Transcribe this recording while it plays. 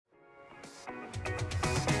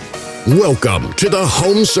Welcome to the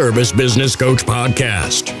Home Service Business Coach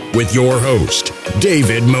Podcast with your host,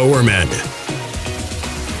 David Mowerman.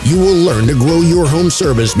 You will learn to grow your home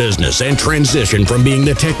service business and transition from being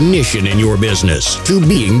the technician in your business to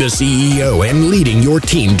being the CEO and leading your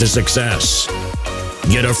team to success.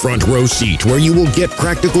 Get a front row seat where you will get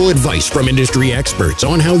practical advice from industry experts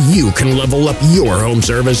on how you can level up your home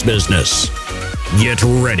service business. Get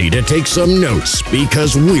ready to take some notes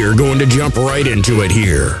because we're going to jump right into it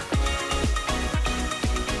here.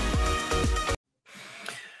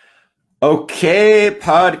 Okay,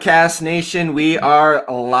 Podcast Nation, we are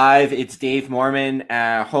live. It's Dave Mowerman,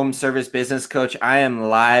 home service business coach. I am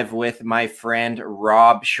live with my friend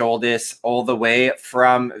Rob Shouldice, all the way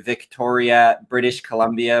from Victoria, British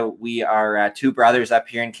Columbia. We are two brothers up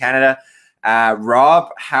here in Canada.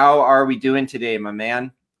 Rob, how are we doing today, my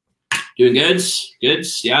man? Doing good. Good.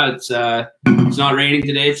 Yeah, it's not raining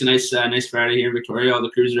today. It's a nice Friday here in Victoria. All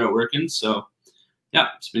the crews are out working, so yeah,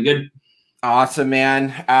 it's been good. Awesome,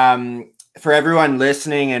 man. For everyone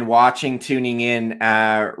listening and watching, tuning in,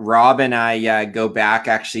 Rob and I go back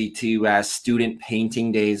actually to student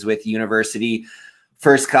painting days with university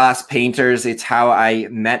first class painters. It's how I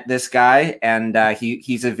met this guy, and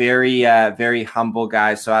he's a very humble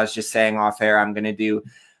guy. So I was just saying off air, I'm going to do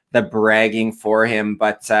the bragging for him,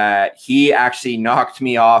 but he actually knocked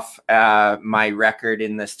me off my record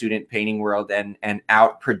in the student painting world and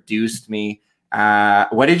outproduced me.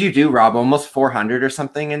 What did you do, Rob? Almost 400 or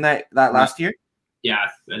something in that last year? Yeah, I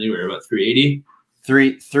think we were about 380.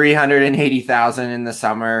 380,000 in the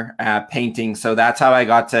summer painting. So that's how I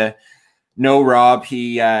got to know Rob.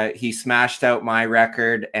 He smashed out my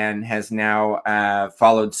record and has now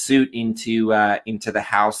followed suit into the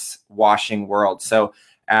house washing world. So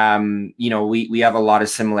we have a lot of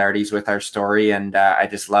similarities with our story, and I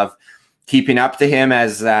just love keeping up to him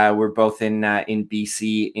as we're both in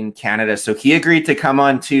BC in Canada. So he agreed to come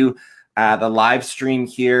on to the live stream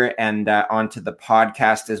here and onto the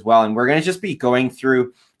podcast as well. And we're going to just be going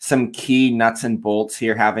through some key nuts and bolts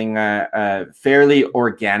here, having a fairly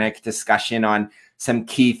organic discussion on some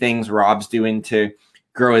key things Rob's doing to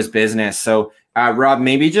grow his business. So Rob,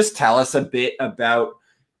 maybe just tell us a bit about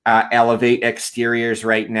Elevate Exteriors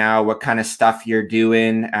right now, what kind of stuff you're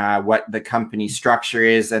doing, what the company structure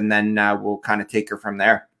is, and then we'll kind of take her from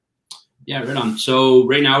there. Yeah, right on. So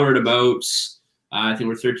right now we're at about, I think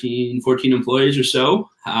we're 13, 14 employees or so.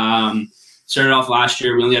 Started off last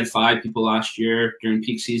year. We only had 5 people last year during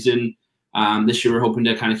peak season. This year we're hoping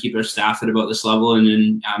to kind of keep our staff at about this level, and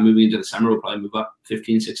then moving into the summer, we'll probably move up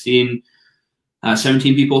 15, 16,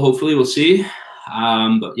 17 people, hopefully. We'll see.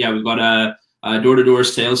 But yeah, we've got a door-to-door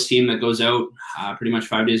sales team that goes out pretty much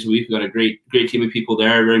 5 days a week. We've got a great team of people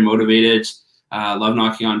there, very motivated, love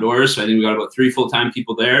knocking on doors. So I think we've got about 3 full-time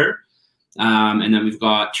people there. And then we've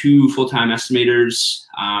got 2 full-time estimators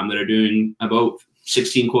that are doing about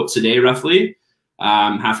 16 quotes a day, roughly.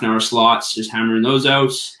 Half an hour slots, just hammering those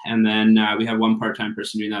out. And then we have 1 part-time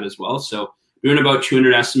person doing that as well. So we're doing about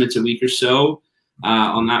 200 estimates a week or so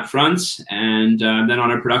on that front. And then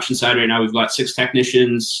on our production side right now, we've got 6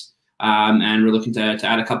 technicians, and we're looking to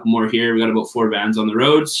add a couple more here. We got about 4 vans on the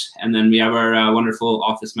roads. And then we have our wonderful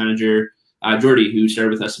office manager, Jordy, who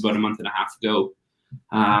started with us about a month and a half ago.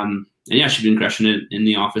 And yeah, she's been crushing it in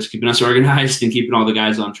the office, keeping us organized and keeping all the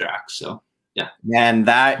guys on track. So yeah. Man,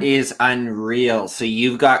 that is unreal. So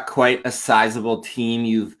you've got quite a sizable team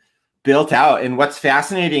you've built out. And what's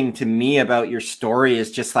fascinating to me about your story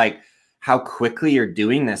is just like how quickly you're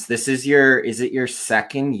doing this. Is it your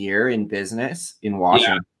 2nd year in business in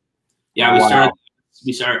washing? Yeah,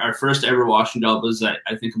 we started our first ever washing job was I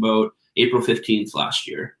think about April 15th last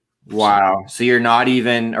year. Wow. So you're not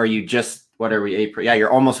even, or you just, what are we, April? Yeah,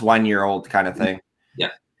 you're almost 1 year old kind of thing. Yeah.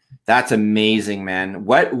 That's amazing, man.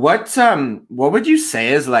 What would you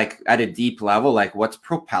say is, like, at a deep level, like, what's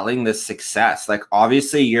propelling this success? Like,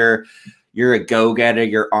 obviously you're a go-getter,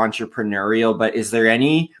 you're entrepreneurial, but is there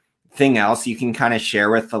anything else you can kind of share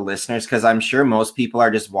with the listeners? Because I'm sure most people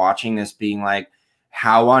are just watching this being like,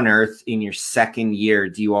 how on earth in your 2nd year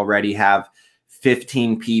do you already have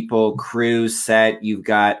 15 people, crews set, you've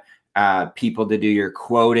got people to do your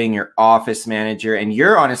quoting, your office manager, and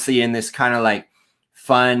you're honestly in this kind of like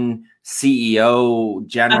fun CEO,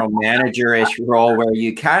 general manager-ish role where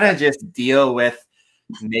you kind of just deal with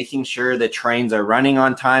making sure the trains are running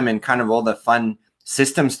on time and kind of all the fun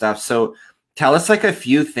system stuff. So tell us like a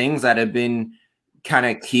few things that have been kind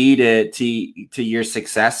of key to your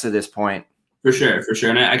success to this point. For sure.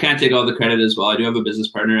 And I can't take all the credit as well. I do have a business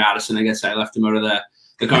partner, Addison. I guess I left him out of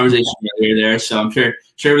the conversation earlier there. So I'm sure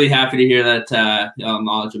really happy to hear that I'll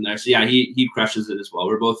acknowledge him there. So yeah, he crushes it as well.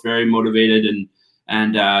 We're both very motivated,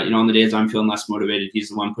 and on the days I'm feeling less motivated, he's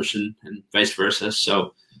the one pushing, and vice versa.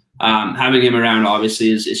 So having him around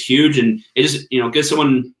obviously is huge, and it just gives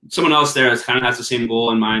someone else there that kind of has the same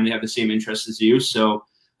goal in mind. They have the same interests as you. So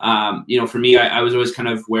for me, I was always kind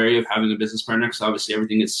of wary of having a business partner because obviously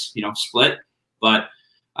everything is split. But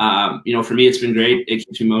for me, it's been great. It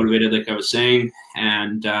keeps me motivated, like I was saying,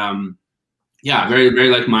 and very, very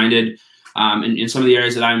like-minded. In some of the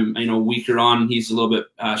areas that I'm weaker on, he's a little bit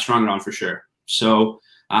stronger on for sure. So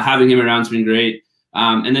having him around has been great.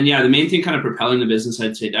 And then the main thing kind of propelling the business,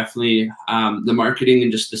 I'd say definitely the marketing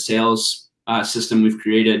and just the sales system we've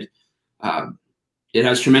created. It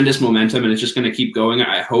has tremendous momentum, and it's just going to keep going,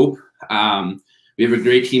 I hope. We have a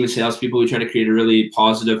great team of salespeople. We try to create a really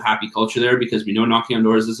positive, happy culture there because we know knocking on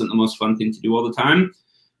doors isn't the most fun thing to do all the time.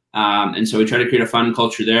 And so we try to create a fun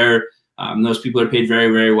culture there. Those people are paid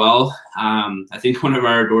very, very well. I think one of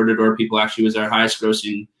our door-to-door people actually was our highest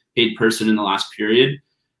grossing paid person in the last period.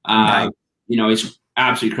 Nice. He's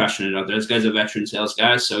absolutely crushing it out there. This guy's a veteran sales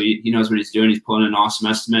guy, so he knows what he's doing. He's pulling in awesome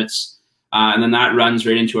estimates. And then that runs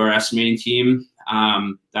right into our estimating team.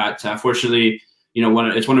 Fortunately,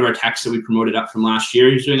 it's one of our techs that we promoted up from last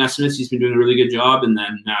year. He's doing estimates. He's been doing a really good job. And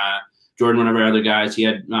then Jordan, one of our other guys, he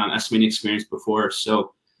had estimating experience before.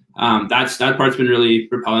 So that part's been really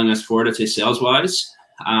propelling us forward, I'd say, sales-wise.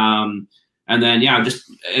 And then, I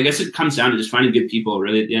guess it comes down to just finding good people,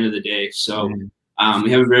 really, at the end of the day. So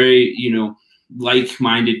we have a very,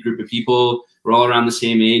 like-minded group of people. We're all around the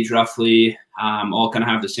same age, roughly. All kind of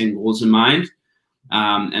have the same goals in mind.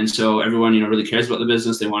 And so everyone, really cares about the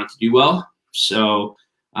business. They want it to do well. So,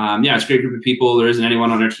 it's a great group of people. There isn't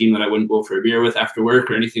anyone on our team that I wouldn't go for a beer with after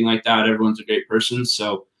work or anything like that. Everyone's a great person.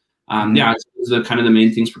 So, it's the kind of the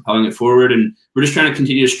main things propelling it forward. And we're just trying to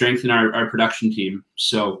continue to strengthen our production team.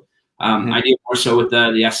 So, I deal more so with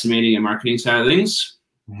the estimating and marketing side of things.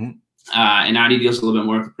 And Addy deals a little bit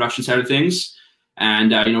more with the production side of things.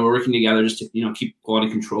 And, we're working together just to, keep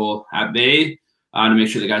quality control at bay. To make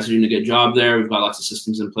sure the guys are doing a good job there. We've got lots of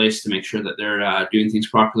systems in place to make sure that they're doing things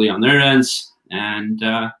properly on their ends. And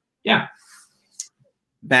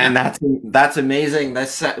Man, that's amazing.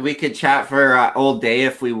 We could chat for all day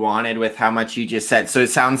if we wanted with how much you just said. So it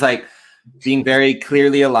sounds like being very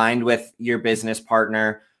clearly aligned with your business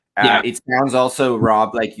partner. It sounds also,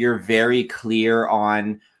 Rob, like you're very clear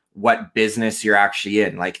on what business you're actually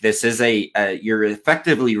in. Like this is you're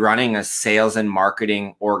effectively running a sales and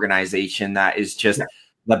marketing organization that is just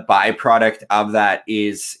the byproduct of that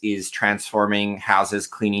is transforming houses,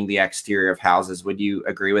 cleaning the exterior of houses. Would you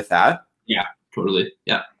agree with that? Yeah, totally.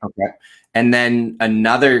 Yeah. Okay. And then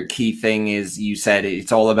another key thing is you said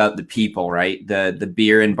it's all about the people, right? The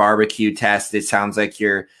beer and barbecue test. It sounds like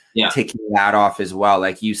you're ticking that off as well.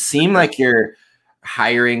 Like you seem like you're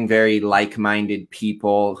hiring very like-minded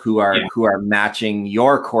people who are matching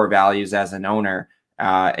your core values as an owner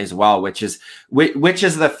as well, which is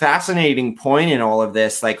the fascinating point in all of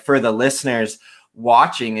this. Like for the listeners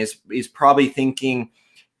watching is probably thinking,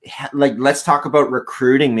 like, let's talk about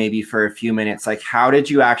recruiting maybe for a few minutes. Like, how did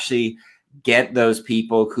you actually get those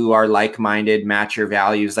people who are like-minded, match your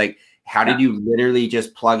values? Like, how did you literally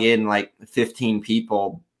just plug in like 15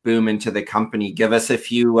 people, boom, into the company? Give us a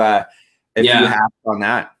few you have on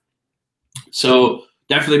that. So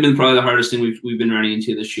definitely been probably the hardest thing we've been running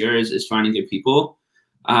into this year is finding good people.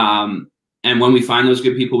 And when we find those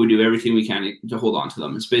good people, we do everything we can to hold on to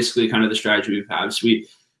them. It's basically kind of the strategy we've had. So we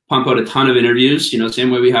pump out a ton of interviews,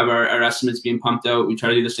 same way we have our estimates being pumped out. We try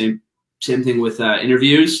to do the same thing with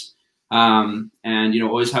interviews. And,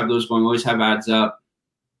 always have those going, always have ads up,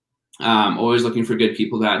 always looking for good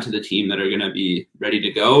people to add to the team that are going to be ready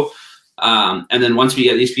to go. And then once we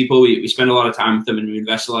get these people, we spend a lot of time with them, and we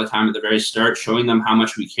invest a lot of time at the very start, showing them how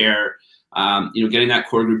much we care, getting that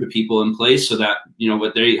core group of people in place so that,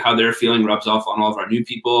 how they're feeling rubs off on all of our new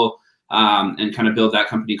people, and kind of build that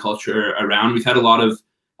company culture around. We've had a lot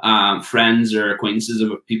of friends or acquaintances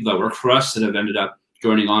of people that work for us that have ended up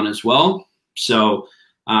joining on as well. So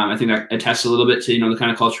I think that attests a little bit to, the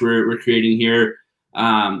kind of culture we're creating here.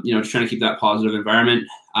 Just trying to keep that positive environment.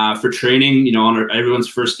 For training, on everyone's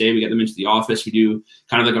first day, we get them into the office. We do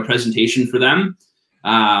kind of like a presentation for them. For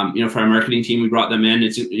our marketing team, we brought them in.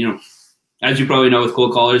 It's, as you probably know, with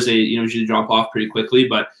cold callers, they, usually drop off pretty quickly,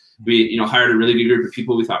 but we, hired a really good group of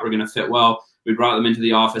people we thought were going to fit well. We brought them into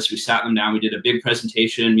the office. We sat them down. We did a big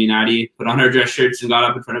presentation. Me and Addy put on our dress shirts and got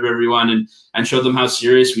up in front of everyone and showed them how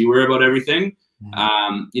serious we were about everything.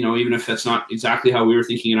 Even if that's not exactly how we were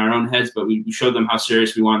thinking in our own heads, but we showed them how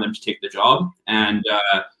serious we wanted them to take the job. And,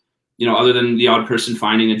 other than the odd person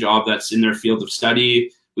finding a job that's in their field of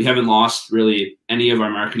study, we haven't lost really any of our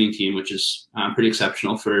marketing team, which is pretty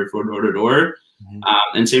exceptional for door to door.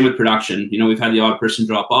 And same with production. We've had the odd person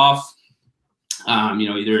drop off.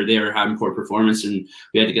 Either they were having poor performance and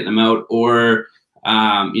we had to get them out, or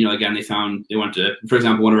again, they went to, for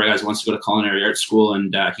example, one of our guys wants to go to culinary arts school,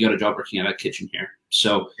 and he got a job working at a kitchen here.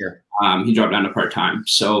 So he dropped down to part-time.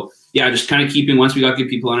 So yeah, just kind of once we got good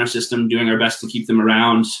people on our system, doing our best to keep them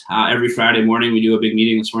around. Every Friday morning, we do a big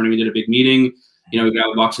meeting. This morning we did a big meeting. We grab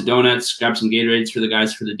a box of donuts, grab some Gatorades for the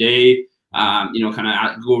guys for the day. Kind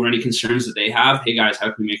of go over any concerns that they have. Hey guys,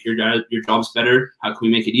 how can we make your jobs better? How can we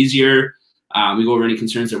make it easier? We go over any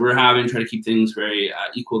concerns that we're having, try to keep things very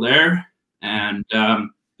equal there. And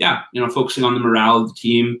focusing on the morale of the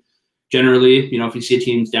team. Generally, if you see a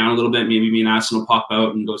team's down a little bit, maybe me and Addison will pop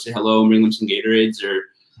out and go say hello and bring them some Gatorades, or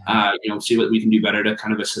see what we can do better to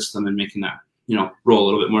kind of assist them in making that roll a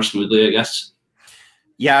little bit more smoothly, I guess.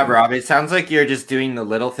 Yeah, Rob, it sounds like you're just doing the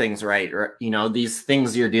little things right. These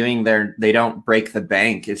things you're doing they don't break the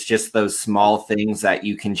bank. It's just those small things that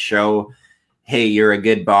you can show, hey, you're a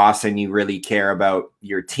good boss and you really care about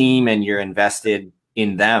your team and you're invested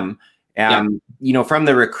in them. From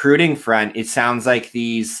the recruiting front, it sounds like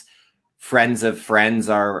these friends of friends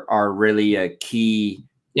are really a key,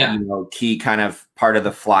 key kind of part of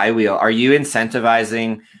the flywheel. Are you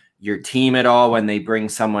incentivizing your team at all when they bring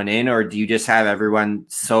someone in, or do you just have everyone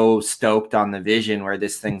so stoked on the vision where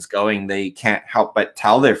this thing's going, they can't help but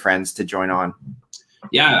tell their friends to join on?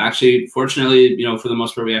 Yeah, actually, fortunately, for the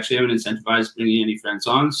most part, we actually haven't incentivized bringing any friends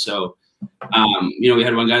on. So, we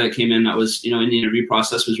had one guy that came in that was, in the interview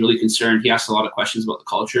process was really concerned. He asked a lot of questions about the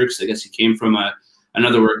culture because I guess he came from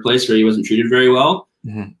another workplace where he wasn't treated very well.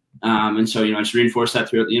 And so, I just reinforced that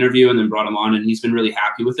throughout the interview and then brought him on, and he's been really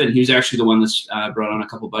happy with it. And he was actually the one that's brought on a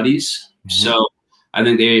couple buddies. So I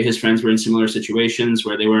think his friends were in similar situations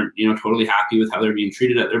where they weren't, totally happy with how they're being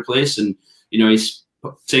treated at their place. And, he's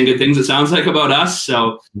saying good things, it sounds like, about us.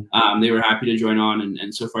 So they were happy to join on,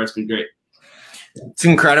 and so far it's been great. It's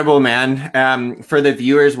incredible, man. For the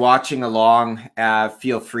viewers watching along,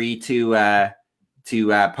 feel free to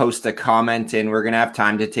post a comment, and we're going to have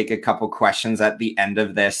time to take a couple questions at the end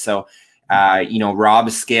of this. So,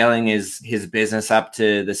 Rob's scaling his business up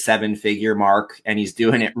to the 7-figure mark, and he's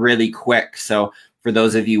doing it really quick. So for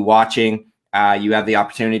those of you watching, you have the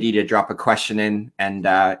opportunity to drop a question in, and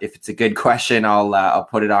if it's a good question, I'll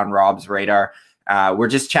put it on Rob's radar. We're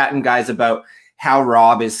just chatting, guys, about how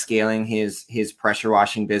Rob is scaling his pressure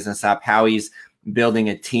washing business up, how he's building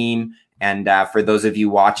a team. And for those of you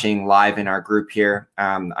watching live in our group here,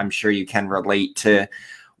 I'm sure you can relate to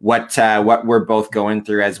what we're both going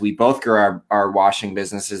through as we both grow our washing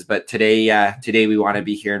businesses. But today we want to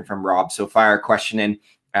be hearing from Rob. So fire a question in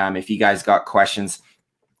if you guys got questions.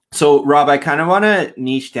 So Rob, I kind of want to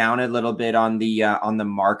niche down a little bit on the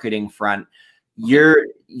marketing front.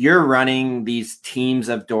 You're running these teams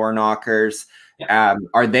of door knockers.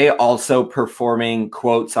 Are they also performing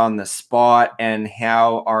quotes on the spot, and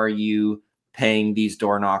how are you paying these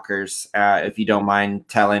door knockers? If you don't mind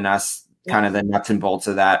telling us kind of the nuts and bolts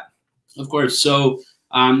of that. Of course. So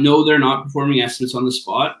no, they're not performing estimates on the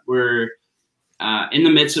spot. We're in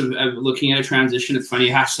the midst of looking at a transition. It's funny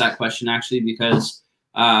you asked that question, actually, because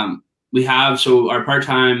we have, so our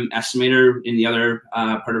part-time estimator in the other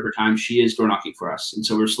part of her time, she is door knocking for us. And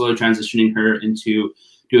so we're slowly transitioning her into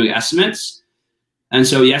doing estimates. And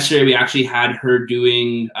so yesterday we actually had her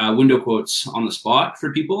doing window quotes on the spot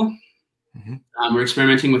for people. We're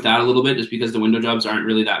experimenting with that a little bit just because the window jobs aren't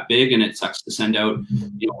really that big, and it sucks to send out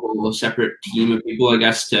a little separate team of people, I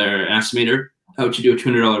guess, to an estimator out to do a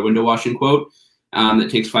 $200 window washing quote that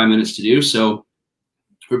takes 5 minutes to do. So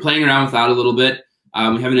we're playing around with that a little bit.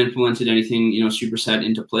 We haven't implemented anything super set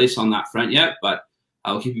into place on that front yet, but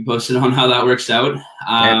I'll keep you posted on how that works out.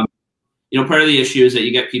 Part of the issue is that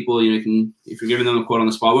you get people, if you're giving them a quote on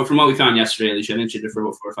the spot, but from what we found yesterday, Alicia, I think she did it for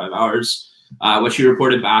about 4 or 5 hours. What she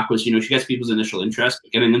reported back was, she gets people's initial interest,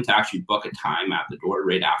 but getting them to actually book a time at the door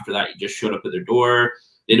right after that, you just showed up at their door,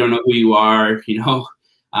 they don't know who you are, was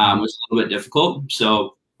a little bit difficult.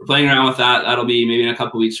 So we're playing around with that. That'll be maybe in a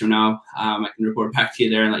couple of weeks from now. I can report back to you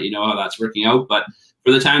there and let you know how that's working out. But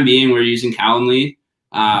for the time being, we're using Calendly,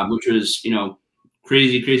 which was,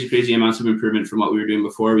 crazy amounts of improvement from what we were doing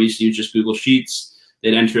before. We used to use just Google Sheets.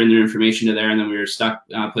 They'd enter in their information to there, and then we were stuck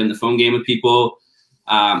playing the phone game with people.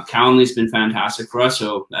 Calendly's been fantastic for us.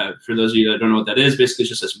 So for those of you that don't know what that is, basically it's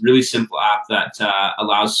just this really simple app that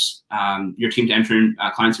allows your team to enter in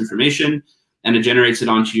clients' information, and it generates it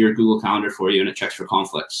onto your Google Calendar for you, and it checks for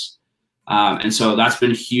conflicts. And so that's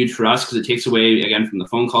been huge for us because it takes away, again, from the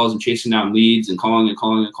phone calls and chasing down leads and calling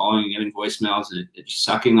and getting voicemails and it's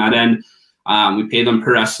sucking that end. We pay them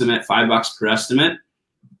per estimate, $5 per estimate.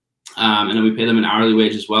 And then we pay them an hourly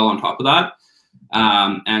wage as well on top of that.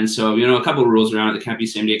 And so, a couple of rules around it. There can't be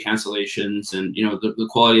same day cancellations, and, the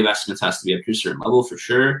quality of estimates has to be up to a certain level for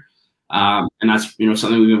sure. And that's,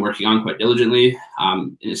 something we've been working on quite diligently.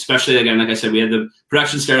 Especially, again, like I said, we had the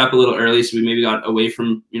production start up a little early, so we maybe got away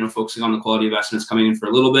from, focusing on the quality of estimates coming in for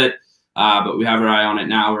a little bit. But we have our eye on it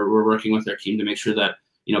now. We're working with our team to make sure that,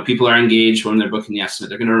 people are engaged when they're booking the estimate.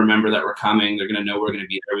 They're going to remember that we're coming. They're going to know we're going to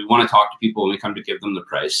be there. We want to talk to people when we come to give them the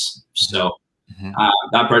price. So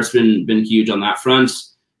that part's been huge on that front.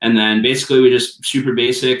 And then basically we just super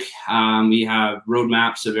basic. We have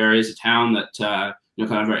roadmaps of areas of town that,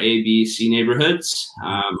 kind of our A, B, C neighborhoods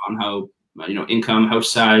on how, income, house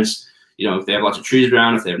size, if they have lots of trees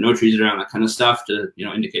around, if they have no trees around, that kind of stuff to,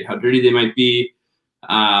 indicate how dirty they might be.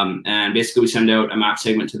 And basically we send out a map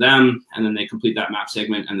segment to them, and then they complete that map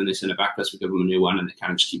segment, and then they send it back to us. We give them a new one, and they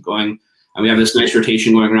kind of just keep going. And we have this nice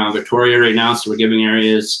rotation going around Victoria right now. So we're giving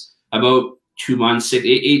areas about 2 months, 6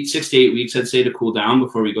 to 8 weeks, I'd say, to cool down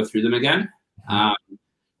before we go through them again. But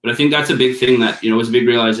I think that's a big thing that, was a big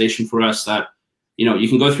realization for us that, you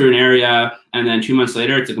can go through an area and then 2 months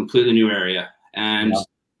later, it's a completely new area. And,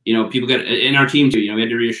 people get in our team too, we had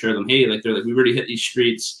to reassure them, hey, they're like, we've already hit these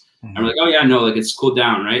streets. And we're like, oh yeah, no, it's cooled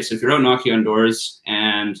down, right? So if you're out knocking on doors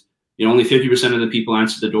and, only 50% of the people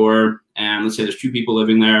answer the door, and let's say there's 2 people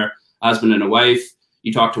living there, a husband and a wife,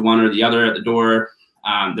 you talk to one or the other at the door.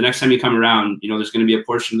 The next time you come around, there's going to be a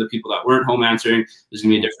portion of the people that weren't home answering. There's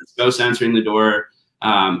going to be a different spouse answering the door.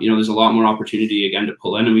 There's a lot more opportunity, again, to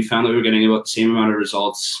pull in. And we found that we're getting about the same amount of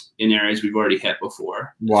results in areas we've already hit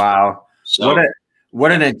before. Wow. So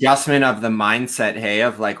what an adjustment of the mindset, hey,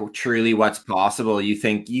 of truly what's possible. You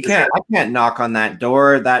think I can't knock on that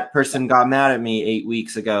door. That person got mad at me 8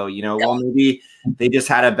 weeks ago. Well, maybe they just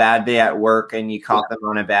had a bad day at work and you caught them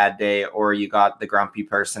on a bad day, or you got the grumpy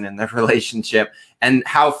person in the relationship. And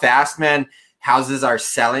how fast, man, houses are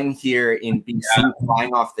selling here in BC,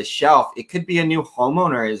 flying off the shelf. It could be a new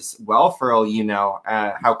homeowner as well for all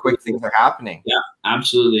how quick things are happening. Yeah,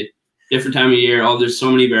 absolutely. Different time of year. There's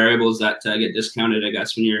so many variables that get discounted, I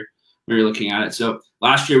guess, when you're looking at it. So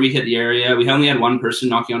last year we hit the area. We only had one person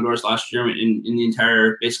knocking on doors last year in the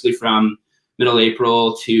entire, basically from middle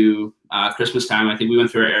April to Christmas time. I think we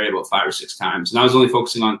went through our area about 5 or 6 times, and I was only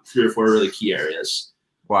focusing on 3 or 4 really key areas.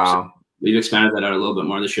 Wow. So we've expanded that out a little bit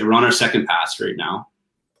more this year. We're on our second pass right now.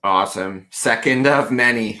 Awesome. Second of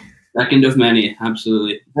many. Second of many,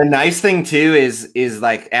 absolutely. The nice thing too is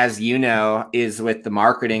as is with the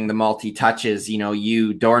marketing, the multi-touches,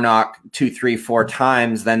 you door knock 2, 3, 4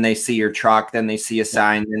 times, then they see your truck, then they see a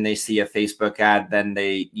sign, then they see a Facebook ad, then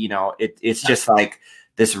they, it's just like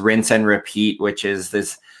this rinse and repeat, which is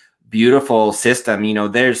this beautiful system.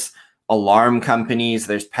 There's alarm companies,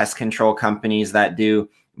 there's pest control companies that do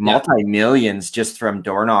multi-millions just from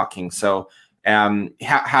door knocking. So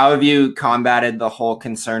how have you combated the whole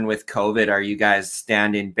concern with COVID? Are you guys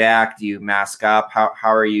standing back? Do you mask up? How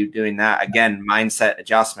are you doing that? Again, mindset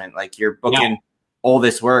adjustment, you're booking all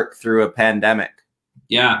this work through a pandemic.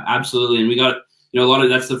 Yeah, absolutely. And we got, a lot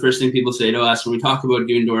of, that's the first thing people say to us when we talk about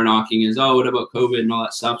doing door knocking is, oh, what about COVID and all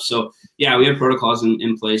that stuff? So yeah, we have protocols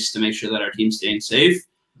in place to make sure that our team's staying safe.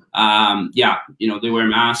 They wear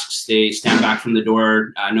masks, they stand back from the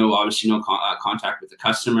door, obviously no contact with the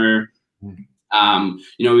customer.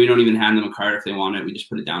 We don't even hand them a card if they want it. We just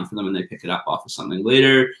put it down for them and they pick it up off of something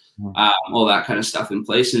later. All that kind of stuff in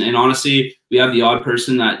place. And honestly, we have the odd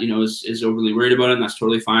person that, is overly worried about it, and that's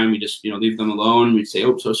totally fine. We just, leave them alone. We'd say,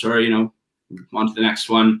 oh, so sorry, on to the next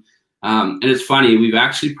one. And it's funny, we've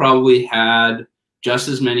actually probably had just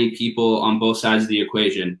as many people on both sides of the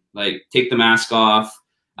equation, take the mask off,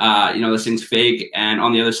 this thing's fake. And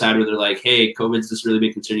on the other side where they're like, hey, COVID's this really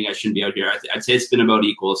big concern, you guys shouldn't be out here. I'd say it's been about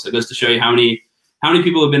equal. So it goes to show you how many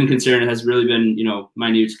people have been concerned. It has really been,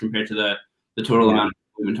 minute compared to the total amount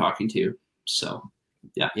we've been talking to. So,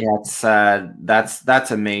 yeah. Yeah, it's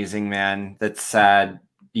that's amazing, man. That's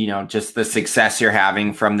just the success you're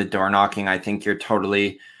having from the door knocking. I think you're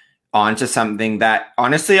totally onto something that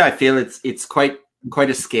honestly, I feel it's quite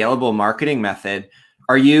a scalable marketing method.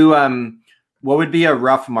 Are you what would be a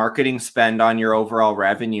rough marketing spend on your overall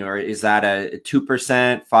revenue? Or is that a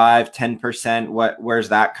 2%, 5, 10%? Where's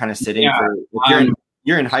that kind of sitting? Yeah,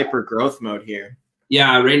 you're in hyper growth mode here.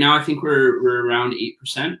 Yeah, right now I think we're around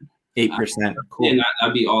 8%. 8%, cool. And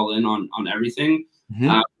that'd be all in on everything.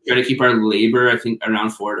 Try to keep our labor, I think,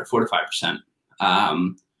 around 4 to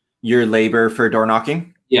 5%. Your labor for door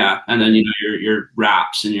knocking? Yeah, and then your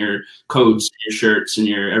wraps and your coats, your shirts, and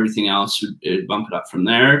your everything else would bump it up from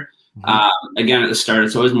there. Again, at the start,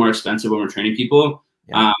 it's always more expensive when we're training people.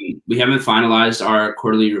 Yeah. We haven't finalized our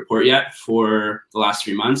quarterly report yet for the last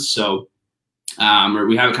 3 months, so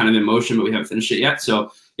we have it kind of in motion, but we haven't finished it yet.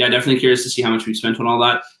 So yeah, definitely curious to see how much we spent on all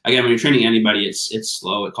that. Again, when you're training anybody, it's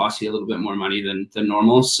slow. It costs you a little bit more money than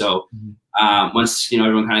normal. So once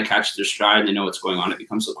everyone kind of catches their stride and they know what's going on, it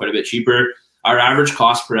becomes quite a bit cheaper. Our average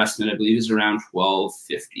cost per estimate, I believe, is around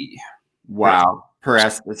 $1,250. Wow, per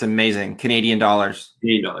estimate. That's amazing. Canadian dollars.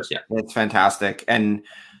 Canadian dollars, yeah. That's fantastic. And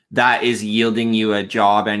that is yielding you a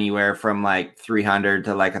job anywhere from like $300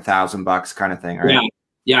 to like $1,000 kind of thing, right?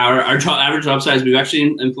 Yeah. Our average job size, we've actually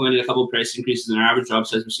implemented a couple of price increases in our average job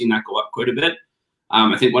size. We've seen that go up quite a bit.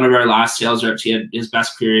 I think one of our last sales reps, he had his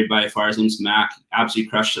best period by far. His name's Mac. Absolutely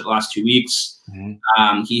crushed it the last 2 weeks.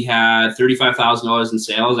 He had $35,000 in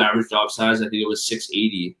sales. Average job size, I think it was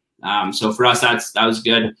 $680. So for us, that was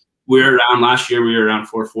good. Last year we were around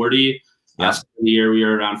 $440. Last year we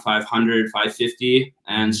were around $500, $550,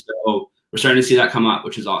 and so we're starting to see that come up,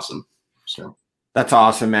 which is awesome. So that's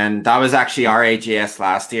awesome, man. That was actually our AJS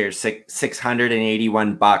last year,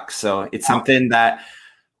 $681. So it's something that,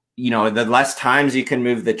 the less times you can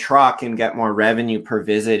move the truck and get more revenue per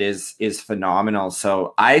visit is phenomenal.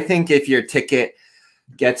 So I think if your ticket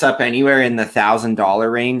gets up anywhere in the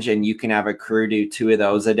 $1,000 range and you can have a crew do 2 of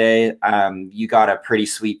those a day, you got a pretty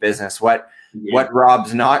sweet business. What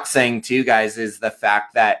Rob's not saying to you guys is the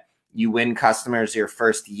fact that you win customers your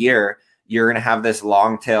first year, you're going to have this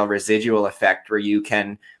long tail residual effect where you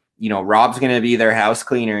can, Rob's going to be their house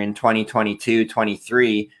cleaner in 2022,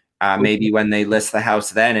 23, maybe when they list the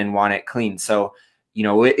house then and want it clean. So,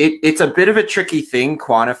 it's a bit of a tricky thing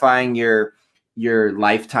quantifying your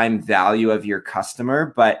lifetime value of your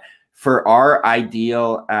customer, but for our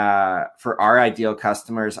ideal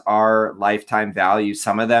customers, our lifetime value,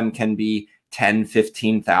 some of them can be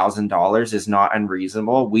 $10,000, $15,000 is not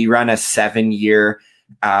unreasonable. We run a 7-year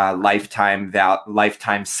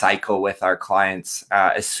lifetime cycle with our clients,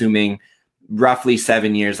 assuming roughly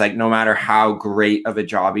 7 years. Like no matter how great of a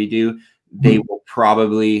job you do, they will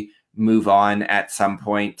probably move on at some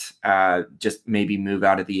point, just maybe move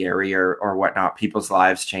out of the area or whatnot. People's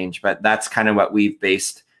lives change, but that's kind of what we've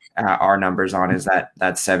based our numbers on, is that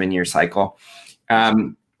 7-year cycle.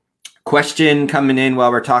 Question coming in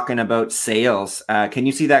while we're talking about sales. Can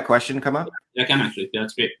you see that question come up? Yeah, I can actually. Yeah,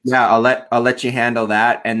 that's great. Yeah, I'll let you handle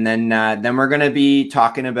that, and then we're going to be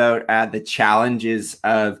talking about the challenges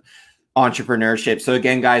of entrepreneurship. So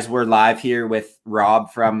again, guys, we're live here with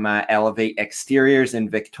Rob from Elevate Exteriors in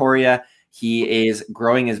Victoria. He is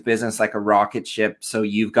growing his business like a rocket ship. So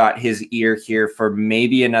you've got his ear here for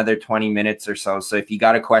maybe another 20 minutes or so. So if you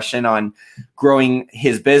got a question on growing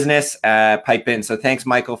his business, pipe in. So thanks,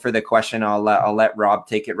 Michael, for the question. I'll let Rob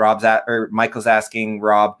take it. Michael's asking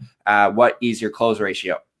Rob, what is your close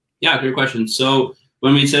ratio? Yeah, good question. So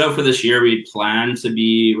when we set out for this year,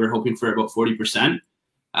 we're hoping for about 40%.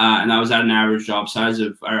 And that was at an average job size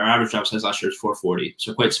our average job size last year was 440.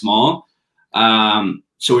 So quite small.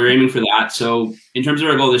 So we were aiming for that. So in terms of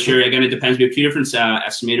our goal this year, again, it depends. We have 2 different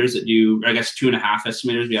estimators that do, I guess 2.5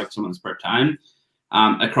 estimators. We have someone that's part-time.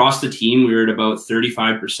 Across the team, we were at about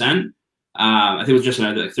 35%. I think it was just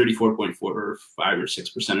another like 34.4 or 5 or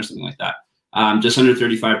 6% or something like that. Just under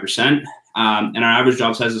 35%. And our average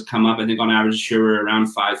job size has come up. I think on average this year we're around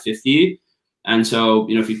 550. And so,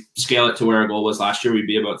 if you scale it to where our goal was last year, we'd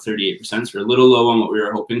be about 38%. So we're a little low on what we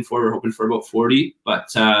were hoping for. We're hoping for about 40, but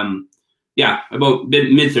yeah, about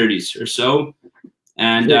mid 30s or so.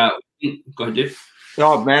 And go ahead, Dave.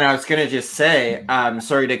 Oh man, I was gonna just say,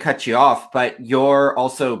 sorry to cut you off, but you're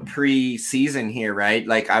also pre-season here, right?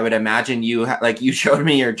 Like I would imagine you showed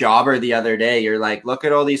me your jobber the other day. You're like, look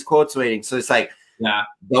at all these quotes waiting. So it's like, yeah,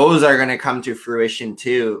 those are gonna come to fruition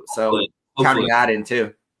too. So hopefully. Counting that in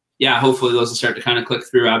too. Yeah, hopefully those will start to kind of click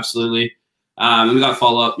through. Absolutely. And we got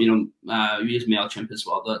follow up, we use MailChimp as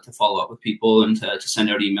well to follow up with people and to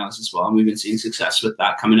send out emails as well. And we've been seeing success with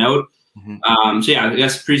that coming out. So yeah, I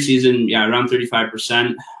guess preseason, around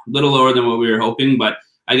 35%, a little lower than what we were hoping. But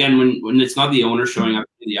again, when it's not the owner showing up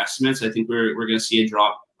to the estimates, I think we're going to see a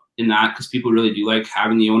drop in that because people really do like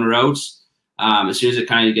having the owner out. As soon as it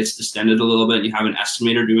kind of gets distended a little bit and you have an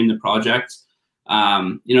estimator doing the project,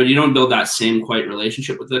 you don't build that same quite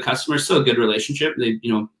relationship with the customer. It's still a good relationship. They,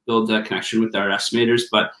 build that connection with our estimators,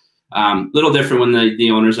 but a little different when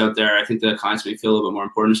the owner's out there. I think the clients may feel a little bit more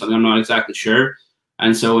important or something. I'm not exactly sure.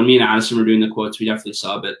 And so when me and Addison were doing the quotes, we definitely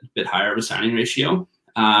saw a bit higher of a signing ratio.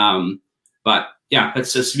 But yeah,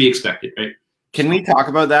 that's just to be expected, right? Can we talk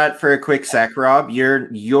about that for a quick sec, Rob?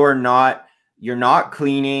 You're not you're not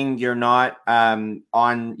cleaning, you're not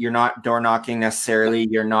you're not door knocking necessarily,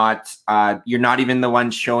 you're not even the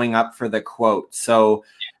one showing up for the quote. So,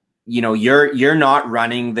 you know, you're not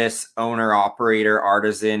running this owner operator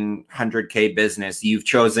artisan 100K business. You've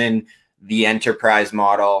chosen the enterprise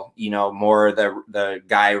model, you know, more the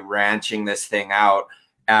guy ranching this thing out.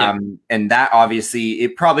 And that obviously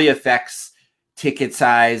it probably affects ticket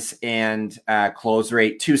size and close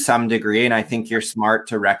rate to some degree. And I think you're smart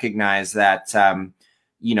to recognize that,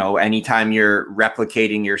 you know, anytime you're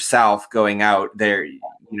replicating yourself going out there, you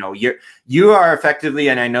know, you are effectively,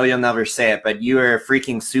 and I know you'll never say it, but you are a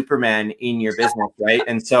freaking Superman in your business, right?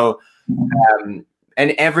 And so,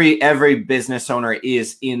 and every business owner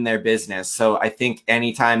is in their business. So I think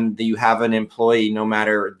anytime that you have an employee, no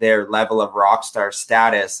matter their level of rock star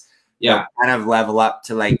status, kind of level up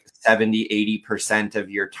to like 70-80% of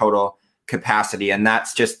your total capacity. And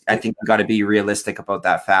that's just, I think you got to be realistic about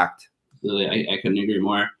that fact. Really, I couldn't agree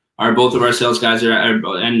more. Both of our sales guys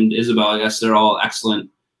and Isabel, I guess they're all excellent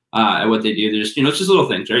at what they do. There's, you know, it's just little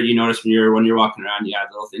things, right? You notice when you're walking around, you add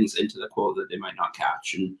little things into the quote that they might not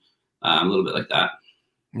catch, and a little bit like that.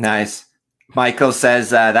 Nice. Michael says,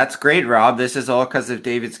 that's great, Rob. This is all because of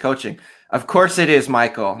David's coaching. Of course it is,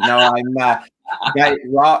 Michael. No, I'm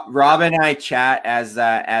Rob and I chat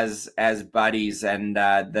as buddies, and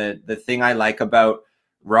the thing I like about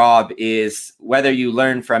Rob is whether you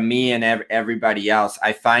learn from me and everybody else,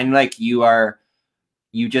 I find like you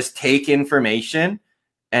just take information,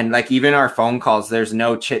 and like even our phone calls, there's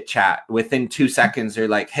no chit chat. Within 2 seconds, they're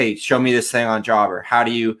like, hey, show me this thing on Jobber. How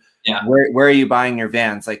do you, where are you buying your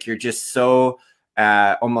vans? Like you're just so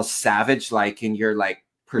almost savage like in your like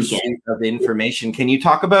pursuit of information. Can you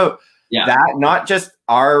talk about that, not just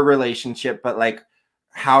our relationship, but like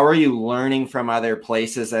how are you learning from other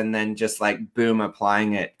places and then just like boom,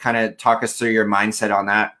 applying it? Kind of talk us through your mindset on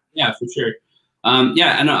that. Yeah, for sure. And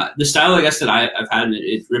the style, I guess, that I've had,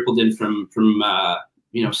 it rippled in from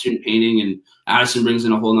you know, student painting, and Addison brings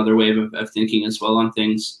in a whole nother wave of thinking as well on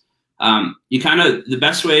things. You kind of, the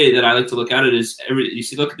best way that I like to look at it is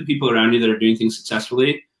look at the people around you that are doing things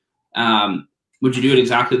successfully. Would you do it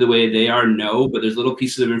exactly the way they are? No, but there's little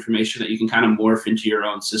pieces of information that you can kind of morph into your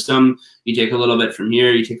own system. You take a little bit from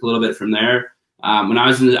here, you take a little bit from there. When I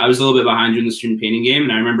was a little bit behind you in the student painting game,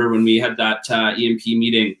 and I remember when we had that EMP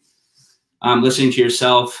meeting, listening to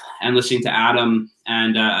yourself and listening to Adam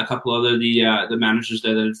and a couple other the managers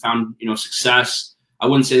there that had found, you know, success. I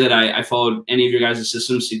wouldn't say that I followed any of your guys'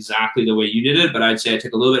 systems exactly the way you did it, but I'd say I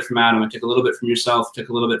took a little bit from Adam, I took a little bit from yourself, took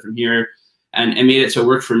a little bit from here, and made it so it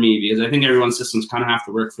worked for me, because I think everyone's systems kind of have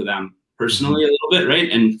to work for them personally a little bit,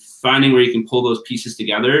 right? And finding where you can pull those pieces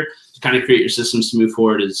together to kind of create your systems to move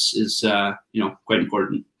forward is you know, quite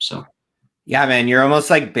important. So. Yeah, man, you're almost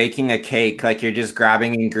like baking a cake. Like you're just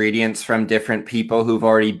grabbing ingredients from different people who've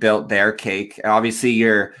already built their cake. Obviously,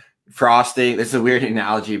 your frosting, this is a weird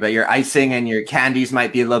analogy, but your icing and your candies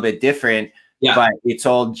might be a little bit different, but it's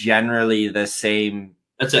all generally the same.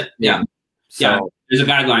 That's it. Yeah. So there's a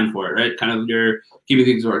guideline for it, right? Kind of you're keeping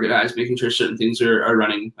things organized, making sure certain things are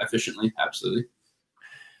running efficiently. Absolutely.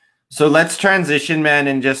 So let's transition, man,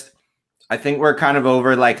 and just, I think we're kind of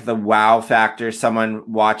over like the wow factor, someone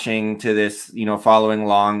watching to this, you know, following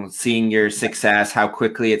along, seeing your success, how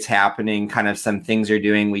quickly it's happening, kind of some things you're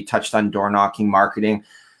doing. We touched on door knocking marketing.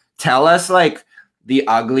 Tell us like the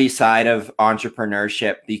ugly side of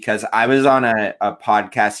entrepreneurship, because I was on a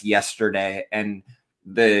podcast yesterday, and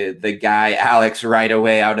the guy, Alex, right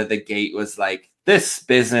away out of the gate was like, this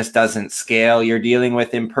business doesn't scale. You're dealing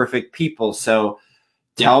with imperfect people. So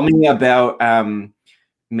tell me about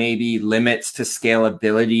maybe limits to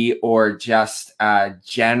scalability, or just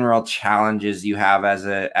general challenges you have as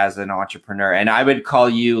an entrepreneur. And I would call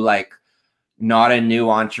you like not a new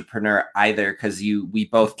entrepreneur either, because we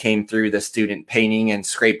both came through the student painting and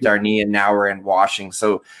scraped our knee, and now we're in washing.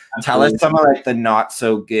 So tell us some of like the not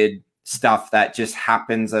so good stuff that just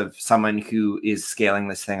happens of someone who is scaling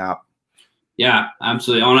this thing up. Yeah,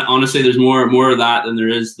 absolutely. Honestly, there's more of that than there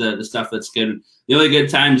is the stuff that's good. The only good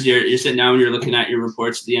times you're sitting down and you're looking at your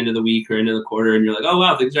reports at the end of the week or end of the quarter, and you're like, oh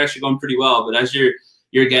wow, things are actually going pretty well. But as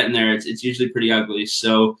you're getting there, it's usually pretty ugly.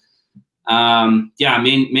 So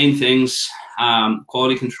main things,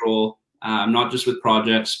 quality control, not just with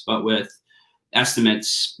projects, but with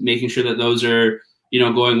estimates, making sure that those are, you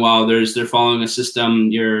know, going well. They're following a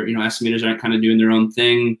system. Your, you know, estimators aren't kind of doing their own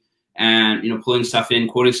thing, and, you know, pulling stuff in,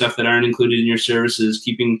 quoting stuff that aren't included in your services,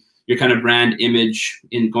 keeping your kind of brand image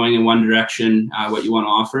in going in one direction, what you want to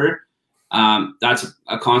offer. That's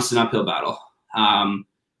a constant uphill battle.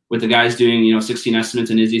 With the guys doing, you know, 16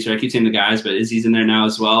 estimates, and Izzy, so I keep saying the guys, but Izzy's in there now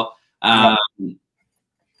as well.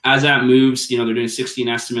 as that moves, they're doing 16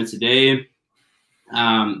 estimates a day.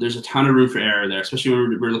 There's a ton of room for error there, especially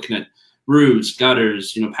when we're looking at roofs,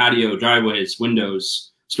 gutters, patio, driveways,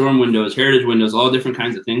 windows, storm windows, heritage windows, all different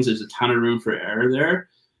kinds of things. There's a ton of room for error there.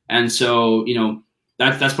 And so,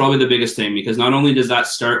 that's probably the biggest thing, because not only does that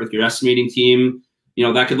start with your estimating team,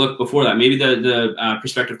 that could look before that. Maybe the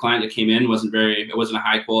prospective client that came in wasn't a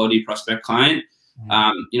high quality prospect client,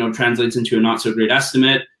 translates into a not so great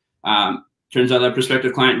estimate. Turns out that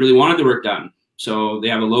prospective client really wanted the work done. So they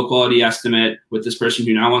have a low quality estimate with this person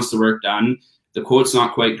who now wants the work done. The quote's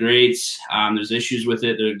not quite great. There's issues with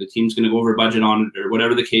it. The team's going to go over budget on it, or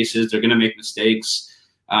whatever the case is. They're going to make mistakes.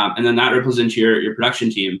 And then that ripples into your production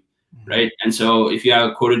team, right? And so if you have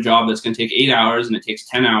a quoted job that's going to take 8 hours and it takes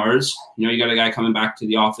 10 hours, you got a guy coming back to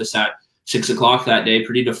the office at 6 o'clock that day,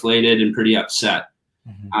 pretty deflated and pretty upset.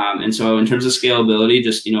 And so in terms of scalability,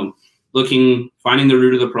 just, finding the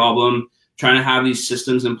root of the problem, trying to have these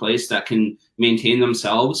systems in place that can maintain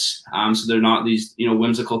themselves. So they're not these,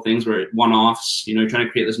 whimsical things where one-offs, trying to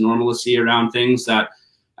create this normalcy around things that,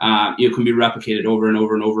 can be replicated over and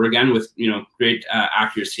over and over again with, great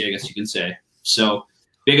accuracy, I guess you can say. So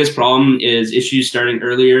biggest problem is issues starting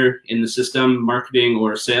earlier in the system, marketing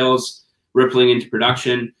or sales, rippling into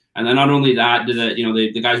production. And then not only that,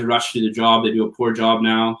 the guys rush through the job, they do a poor job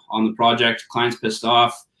now on the project, client's pissed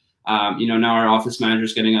off. Now our office manager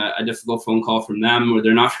is getting a difficult phone call from them where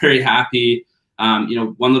they're not very happy.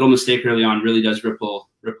 One little mistake early on really does ripple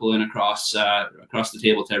in across the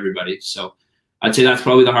table to everybody. So I'd say that's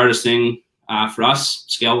probably the hardest thing for us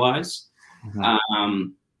scale wise. I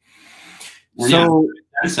don't know.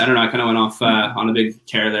 I kind of went off on a big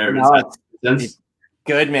tear there. It's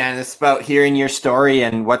good, man. It's about hearing your story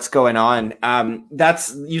and what's going on.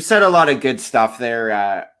 You said a lot of good stuff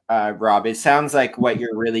there, Rob. It sounds like what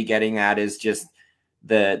you're really getting at is just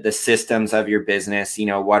the systems of your business.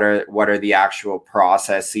 What are the actual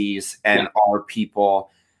processes, and are people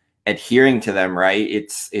adhering to them, right?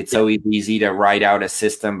 It's always easy to write out a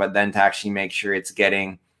system, but then to actually make sure it's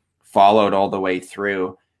getting followed all the way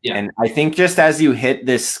through. Yeah. And I think just as you hit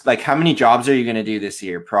this, like, how many jobs are you going to do this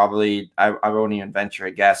year? Probably, I won't even venture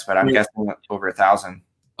a guess, but I'm guessing over 1,000.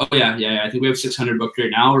 Oh yeah. I think we have 600 booked right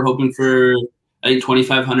now. We're hoping for, I think,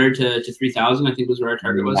 2,500 to 3,000, I think was where our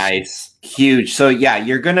target was. Nice. Huge. So yeah,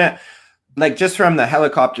 you're going to, like, just from the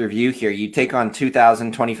helicopter view here, you take on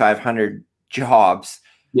 2,000, 2,500 jobs.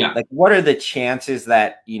 Yeah. Like, what are the chances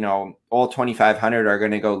that, all 2,500 are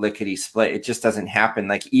going to go lickety split? It just doesn't happen.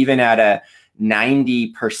 Like, even at a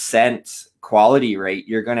 90% quality rate,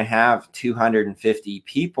 you're going to have 250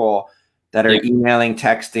 people that are emailing,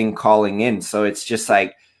 texting, calling in. So it's just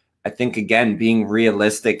like, I think, again, being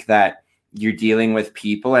realistic that you're dealing with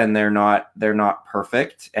people and they're not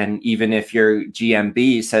perfect. And even if your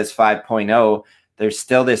GMB says 5.0, there's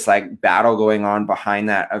still this like battle going on behind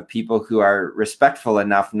that of people who are respectful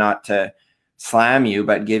enough not to slam you,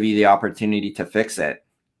 but give you the opportunity to fix it.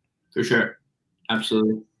 For sure.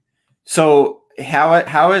 Absolutely. So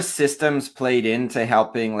how has systems played into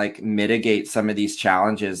helping like mitigate some of these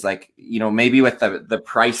challenges? Like, maybe with the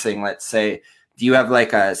pricing, let's say, do you have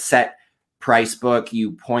like a set price book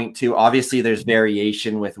you point to? Obviously there's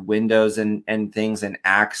variation with windows and things and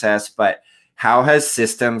access, but how has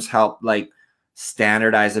systems helped like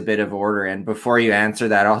standardize a bit of order? And before you answer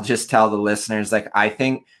that, I'll just tell the listeners, like, I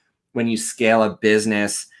think when you scale a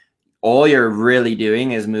business, all you're really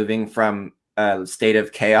doing is moving from a state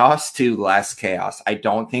of chaos to less chaos. I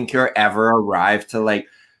don't think you're ever arrived to like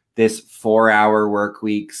this 4-hour work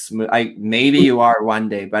weeks. Maybe you are one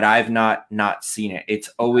day, but I've not seen it. It's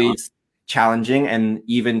always challenging. And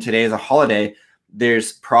even today is a holiday,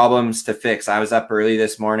 there's problems to fix. I was up early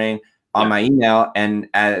this morning on my email, and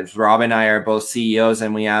as Rob and I are both CEOs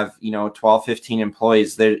and we have 12, 15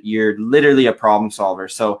 employees, you're literally a problem solver.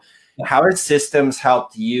 So how has systems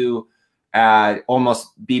helped you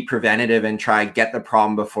almost be preventative and try to get the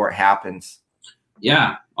problem before it happens?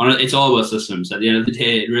 Yeah, it's all about systems. At the end of the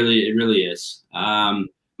day, it really is.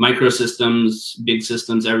 Micro systems, big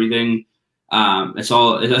systems, everything. It's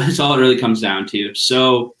all it really comes down to.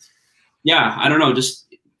 So yeah, I don't know, just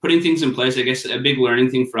putting things in place. I guess a big learning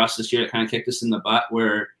thing for us this year that kind of kicked us in the butt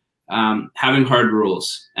were having hard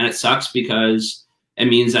rules. And it sucks because it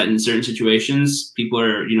means that in certain situations, people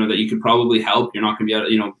are, that you could probably help, you're not going to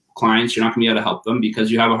be able to, clients, you're not going to be able to help them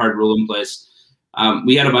because you have a hard rule in place.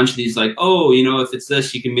 We had a bunch of these like, if it's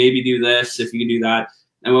this, you can maybe do this, if you can do that.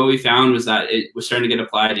 And what we found was that it was starting to get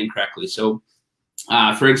applied incorrectly. So,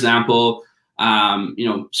 for example,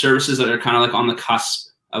 services that are kind of like on the cusp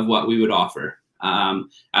of what we would offer.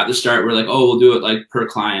 At the start, we're like, we'll do it like per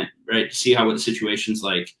client, right? To see what the situation's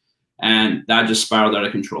like. And that just spiraled out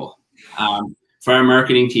of control. For our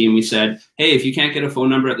marketing team, we said, hey, if you can't get a phone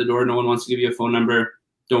number at the door, no one wants to give you a phone number,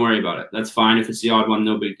 don't worry about it. That's fine. If it's the odd one,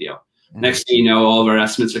 no big deal. Mm-hmm. Next thing you know, all of our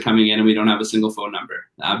estimates are coming in and we don't have a single phone number.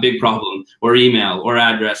 Big problem. Or email or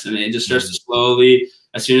address. And it just starts to slowly,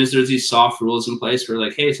 as soon as there's these soft rules in place, we're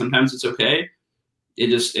like, hey, sometimes it's okay. It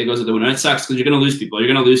goes out the window. It sucks because you're going to lose people.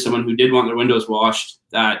 You're going to lose someone who did want their windows washed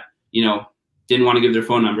that, didn't want to give their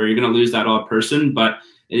phone number. You're going to lose that odd person, but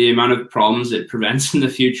the amount of problems it prevents in the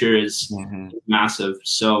future is massive.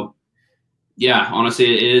 So yeah,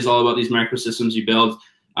 honestly, it is all about these microsystems you build.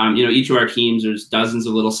 Each of our teams, there's dozens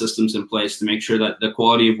of little systems in place to make sure that the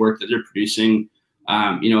quality of work that they're producing,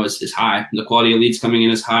 is high. The quality of leads coming in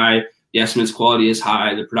is high. The estimates quality is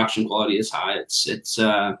high. The production quality is high.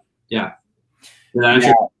 Yeah.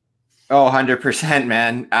 Oh, 100%,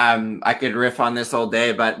 man. I could riff on this all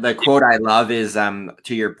day, but the quote I love is,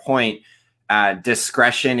 to your point,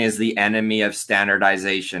 discretion is the enemy of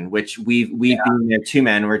standardization, which we've been there too,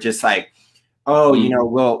 man. We're just like,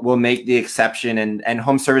 we'll make the exception, and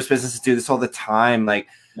home service businesses do this all the time. Like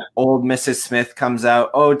old Mrs. Smith comes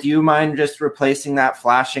out, oh, do you mind just replacing that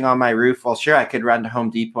flashing on my roof? Well, sure, I could run to Home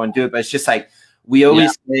Depot and do it, but it's just like we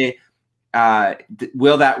always say,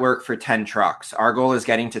 will that work for 10 trucks? Our goal is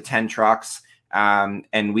getting to 10 trucks.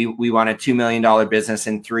 And we want a $2 million business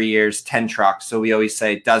in 3 years, 10 trucks. So we always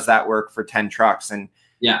say, does that work for 10 trucks? And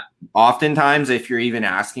oftentimes, if you're even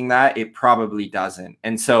asking that, it probably doesn't.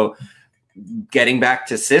 And so getting back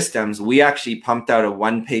to systems, we actually pumped out a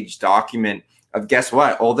 1-page document of, guess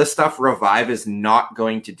what? All the stuff Revive is not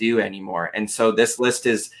going to do anymore. And so this list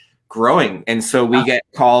is growing. And so we get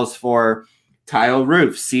calls for tile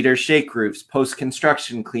roofs, cedar shake roofs,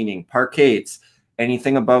 post-construction cleaning, parquets,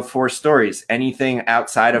 anything above 4 stories, anything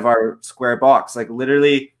outside of our square box. Like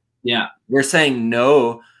literally, we're saying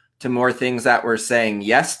no to more things that we're saying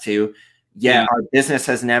yes to. Our business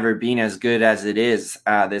has never been as good as it is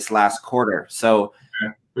this last quarter. So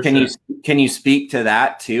can you speak to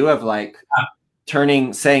that too, of like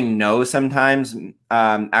saying no sometimes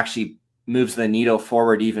actually moves the needle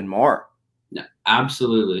forward even more? Yeah,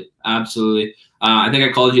 absolutely. I think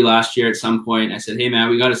I called you last year at some point. I said, hey man,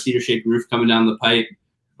 we got a cedar shake roof coming down the pipe.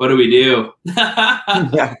 What do we do?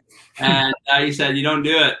 And you said, you don't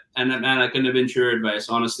do it. And man, I couldn't have been truer advice.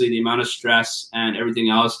 Honestly, the amount of stress and everything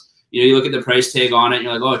else, you look at the price tag on it and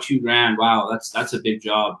you're like, oh, $2,000. Wow. That's a big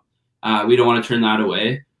job. We don't want to turn that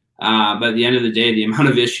away. But at the end of the day, the amount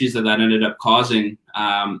of issues that ended up causing,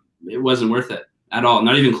 it wasn't worth it at all.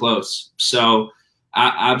 Not even close. So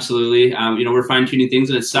absolutely. We're fine tuning things,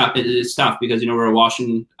 and it's tough. It's tough because, we're a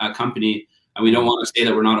washing company, and we don't want to say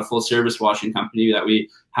that we're not a full service washing company, that we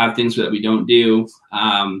have things that we don't do.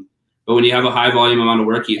 But when you have a high volume amount of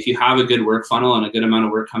work, if you have a good work funnel and a good amount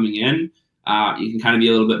of work coming in, you can kind of be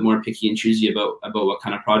a little bit more picky and choosy about what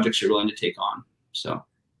kind of projects you're willing to take on. So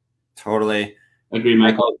totally agree,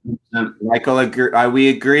 Michael. Michael, we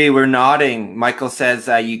agree. We're nodding. Michael says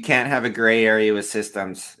you can't have a gray area with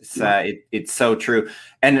systems. It's so true.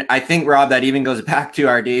 And I think, Rob, that even goes back to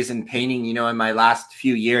our days in painting. In my last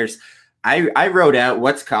few years, I wrote out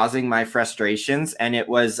what's causing my frustrations, and it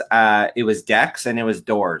was decks and it was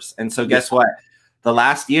doors. And so guess what? The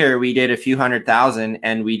last year we did a few $100,000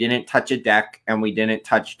 and we didn't touch a deck and we didn't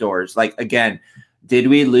touch doors. Like, again, did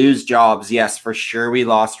we lose jobs? Yes, for sure. We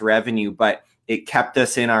lost revenue, but it kept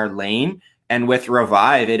us in our lane. And with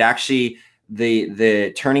Revive, it actually,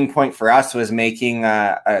 the turning point for us was making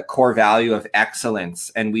a core value of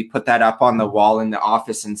excellence. And we put that up on the wall in the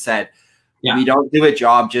office and said, we don't do a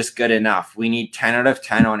job just good enough. We need 10 out of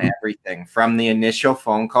 10 on everything, from the initial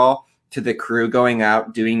phone call to the crew going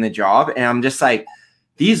out doing the job. And I'm just like,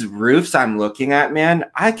 these roofs I'm looking at, man,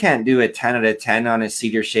 I can't do a 10 out of 10 on a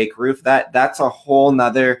cedar shake roof. That's a whole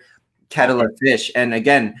nother kettle of fish. And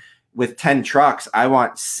again, with 10 trucks, I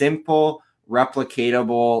want simple,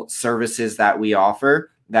 replicatable services that we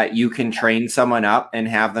offer that you can train someone up and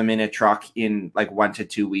have them in a truck in like 1 to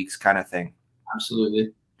 2 weeks kind of thing.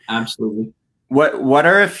 Absolutely. What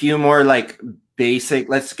are a few more like basic,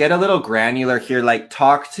 let's get a little granular here. Like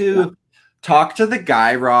talk to the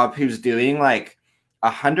guy, Rob, who's doing like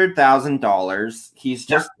 $100,000. He's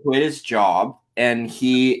just quit his job and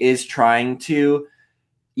he is trying to,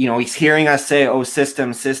 he's hearing us say, oh,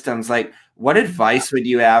 systems. Like, what advice would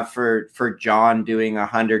you have for John doing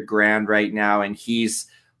 $100,000 right now? And he's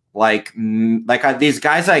these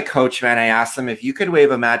guys I coach, man, I ask them, if you could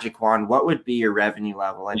wave a magic wand, what would be your revenue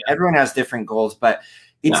level? And everyone has different goals, but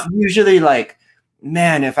it's usually like,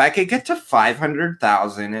 man, if I could get to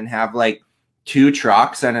 500,000 and have like 2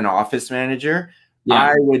 trucks and an office manager,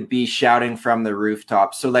 I would be shouting from the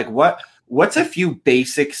rooftop. So like, what what's a few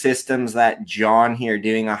basic systems that John here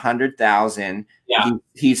doing 100,000? Yeah.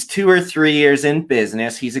 He's 2 or 3 years in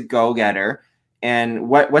business. He's a go-getter. And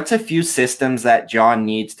what's a few systems that John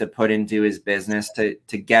needs to put into his business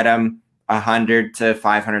to get him 100 to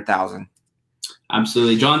 500,000?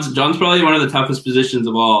 Absolutely. John's probably one of the toughest positions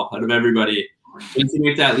of all out of everybody. Once you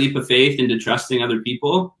make that leap of faith into trusting other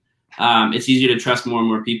people, it's easier to trust more and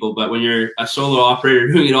more people. But when you're a solo operator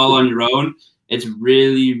doing it all on your own, it's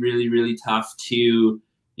really, really, really tough to,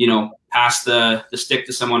 pass the stick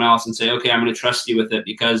to someone else and say, okay, I'm going to trust you with it,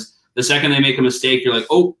 because the second they make a mistake, you're like,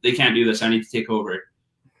 oh, they can't do this. I need to take over.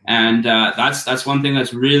 And that's one thing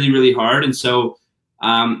that's really, really hard. And so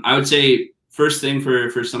I would say first thing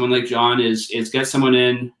for someone like John is get someone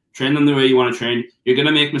in, train them the way you want to train. You're going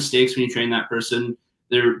to make mistakes when you train that person.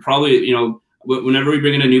 They're probably, whenever we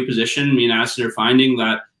bring in a new position, me and Aston are finding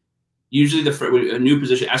that usually a new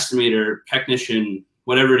position, estimator, technician,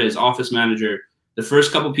 whatever it is, office manager, the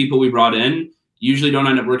first couple people we brought in usually don't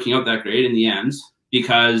end up working out that great in the end,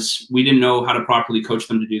 because we didn't know how to properly coach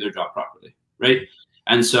them to do their job properly, right?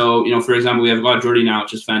 And so, for example, we have got Jordy now,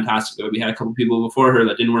 which is fantastic. But we had a couple people before her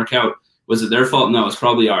that didn't work out. Was it their fault? No, it's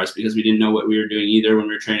probably ours, because we didn't know what we were doing either when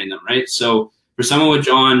we were training them, right? So for someone with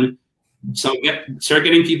John, start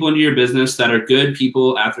getting people into your business that are good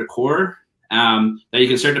people at their core, that you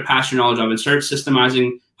can start to pass your knowledge of, and start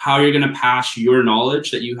systemizing how you're going to pass your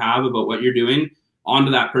knowledge that you have about what you're doing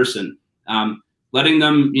onto that person. Letting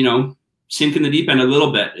them, sink in the deep end a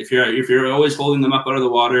little bit. If you're always holding them up out of the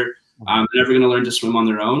water, they're never going to learn to swim on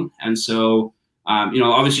their own. And so,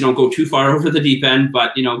 obviously don't go too far over the deep end,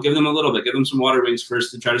 but, give them a little bit, give them some water wings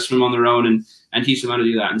first to try to swim on their own, and teach them how to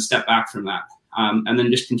do that and step back from that. And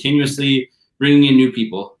then just continuously bringing in new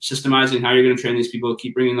people, systemizing how you're going to train these people,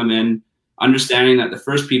 keep bringing them in, understanding that the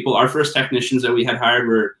first people, our first technicians that we had hired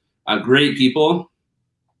were great people,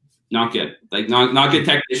 not good, not good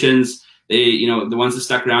technicians. They, the ones that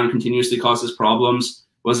stuck around continuously caused us problems.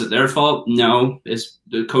 Was it their fault? No, it's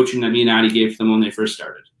the coaching that me and Addie gave them when they first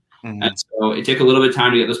started. Mm-hmm. And so it took a little bit of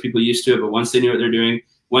time to get those people used to it. But once they knew what they're doing,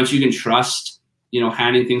 once you can trust,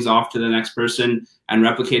 handing things off to the next person and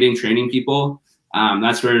replicating, training people,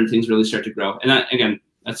 that's where things really start to grow. And that, again,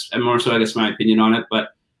 that's more so, I guess, my opinion on it.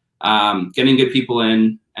 But getting good people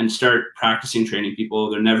in and start practicing training people.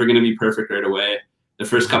 They're never going to be perfect right away. The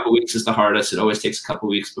first couple of weeks is the hardest. It always takes a couple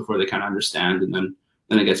of weeks before they kind of understand, and then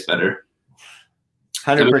it gets better.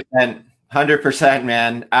 100%,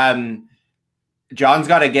 man. John's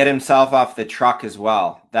got to get himself off the truck as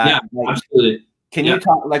well. Absolutely. Can you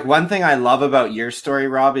talk, one thing I love about your story,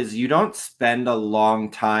 Rob, is you don't spend a long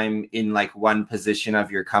time in one position of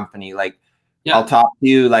your company. I'll talk to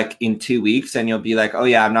you in 2 weeks and you'll be like, oh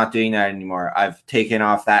yeah, I'm not doing that anymore. I've taken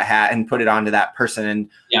off that hat and put it onto that person. And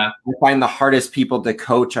I find the hardest people to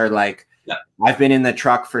coach are I've been in the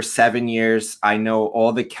truck for 7 years. I know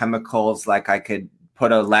all the chemicals. I could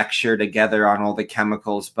put a lecture together on all the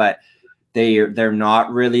chemicals, but they're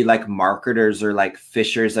not really marketers or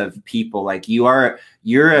fishers of people. You're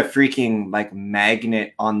a freaking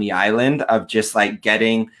magnet on the island of just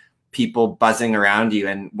getting people buzzing around you.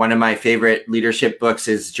 And one of my favorite leadership books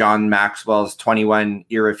is John Maxwell's 21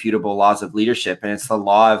 Irrefutable Laws of Leadership. And it's the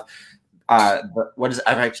law of, I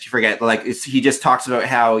actually forget, he just talks about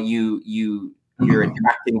how you're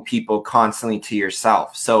attracting people constantly to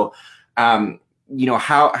yourself. So,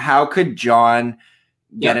 how could John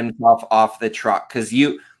get himself off the truck? Cause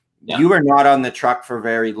you were not on the truck for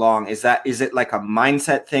very long. Is it a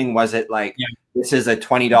mindset thing? Was it this is a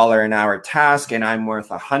 $20 an hour task and I'm worth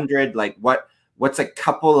 100? What's a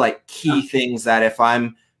couple key things that if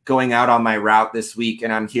I'm going out on my route this week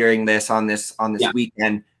and I'm hearing this on this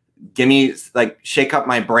weekend, give me shake up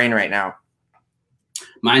my brain right now.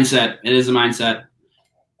 Mindset. It is a mindset.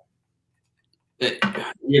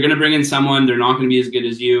 You're going to bring in someone. They're not going to be as good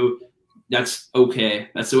as you. That's okay.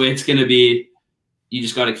 That's the way it's going to be. You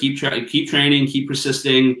just got to keep training, keep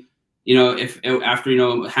persisting. If after,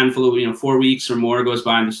 a handful of, 4 weeks or more goes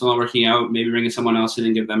by and they're still not working out, maybe bringing someone else in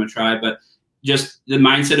and give them a try. But just the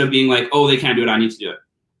mindset of being oh, they can't do it, I need to do it.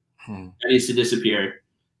 That needs to disappear.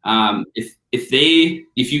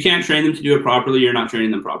 If you can't train them to do it properly, you're not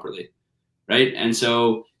training them properly. Right. And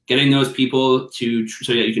so getting those people so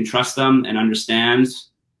that you can trust them and understand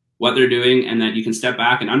what they're doing, and that you can step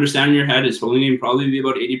back and understand in your head it's only going to probably be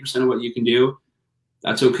about 80% of what you can do.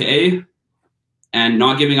 That's okay. And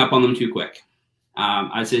not giving up on them too quick.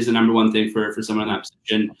 I'd say is the number one thing for someone in that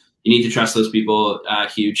position. You need to trust those people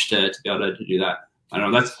huge to be able to do that. I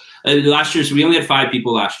don't know. That's last year. So we only had 5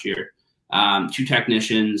 people last year. 2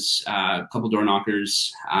 technicians, a couple door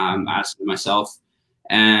knockers, us and myself.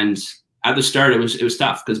 And at the start, it was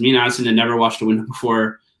tough because me and Addison had never washed a window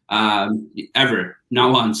before, ever,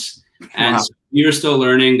 not once. And Wow. so we were still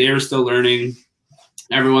learning. They were still learning.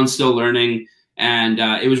 Everyone's still learning. And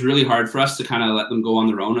it was really hard for us to kind of let them go on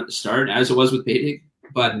their own at the start, as it was with painting.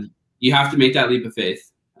 But you have to make that leap of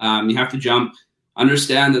faith. You have to jump,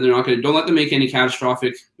 understand that they're not going to, don't let them make any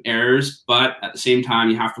catastrophic errors. But at the same time,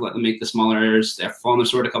 you have to let them make the smaller errors. They have to fall on their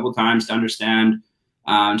sword a couple of times to understand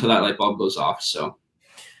until that light bulb goes off. So.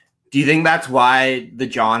 Do you think that's why the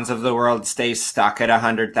Johns of the world stay stuck at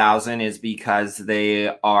 100,000 is because they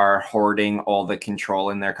are hoarding all the control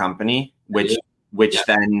in their company, which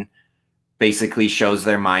then basically shows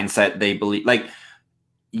their mindset. They believe, like,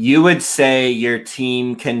 you would say your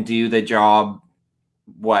team can do the job,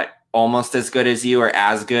 what, almost as good as you, or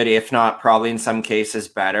as good, if not probably in some cases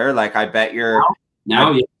better. Like, I bet I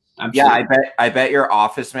bet your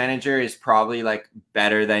office manager is probably like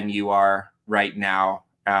better than you are right now.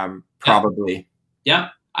 Probably. Yeah,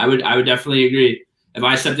 I would definitely agree. If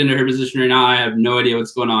I stepped into her position right now, I have no idea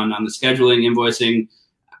what's going on the scheduling, invoicing.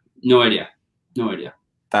 No idea.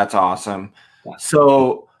 That's awesome. Yeah.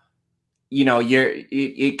 So, you know,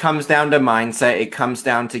 it comes down to mindset. It comes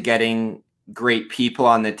down to getting great people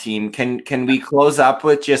on the team. Can we close up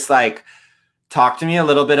with just like, talk to me a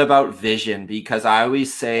little bit about vision? Because I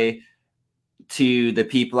always say to the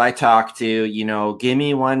people I talk to, you know, give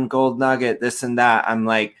me one gold nugget, this and that. I'm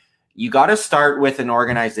like, you got to start with an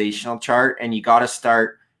organizational chart, and you got to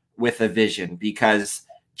start with a vision, because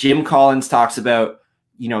Jim Collins talks about,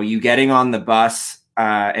 you know, you getting on the bus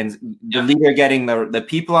and the leader getting the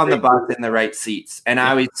people on the bus in the right seats. And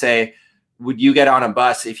I would say, would you get on a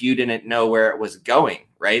bus if you didn't know where it was going,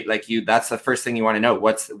 right? Like, that's the first thing you want to know.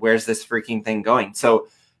 Where's this freaking thing going? So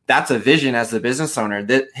that's a vision as a business owner,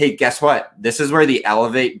 that, hey, guess what? This is where the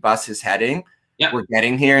Elevate bus is heading. Yep. We're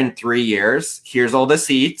getting here in 3 years. Here's all the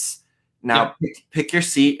seats. Now pick your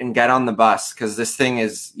seat and get on the bus, because this thing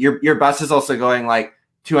is, your bus is also going like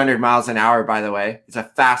 200 miles an hour, by the way. It's a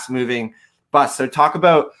fast moving bus. So talk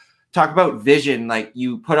about vision. Like,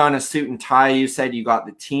 you put on a suit and tie, you said you got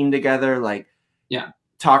the team together. Like,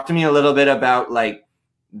 talk to me a little bit about like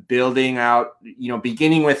building out, you know,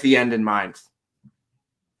 beginning with the end in mind.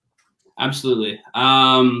 Absolutely.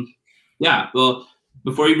 Well,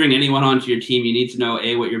 before you bring anyone onto your team, you need to know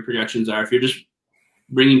what your projections are. If you're just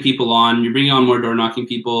bringing people on, you're bringing on more door knocking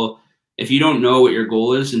people. If you don't know what your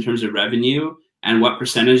goal is in terms of revenue and what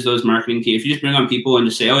percentage those marketing team, if you just bring on people and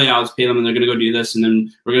just say, oh yeah, let's pay them and they're going to go do this, and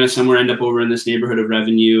then we're going to somewhere end up over in this neighborhood of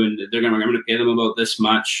revenue, and we're going to pay them about this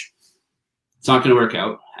much, it's not going to work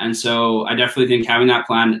out. And so I definitely think having that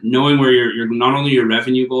plan, knowing where your not only your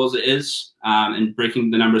revenue goals is, and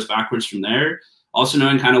breaking the numbers backwards from there, also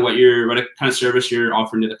knowing kind of what kind of service you're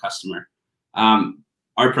offering to the customer.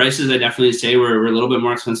 Our prices, I definitely say, we're a little bit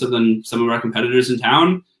more expensive than some of our competitors in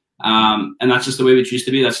town. And that's just the way we choose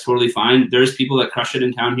to be. That's totally fine. There's people that crush it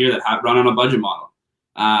in town here that run on a budget model.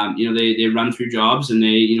 You know, they run through jobs, and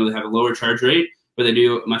they have a lower charge rate, but they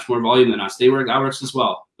do much more volume than us. That works as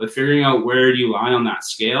well. But figuring out where do you lie on that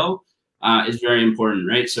scale is very important,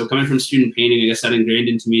 right? So coming from student painting, I guess that ingrained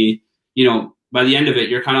into me, you know, by the end of it,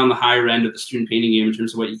 you're kind of on the higher end of the student painting game in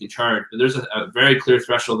terms of what you can charge. But there's a very clear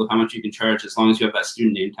threshold of how much you can charge, as long as you have that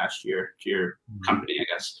student name attached to your company, I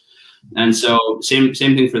guess. And so same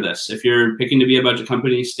thing for this. If you're picking to be a budget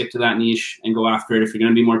company, stick to that niche and go after it. If you're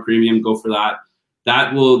going to be more premium, go for that.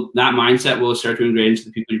 That mindset will start to ingrain into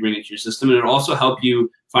the people you bring into your system. And it'll also help you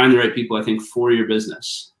find the right people, I think, for your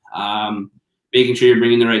business. Making sure you're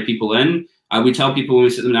bringing the right people in. We tell people when we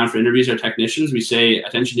sit them down for interviews, our technicians, we say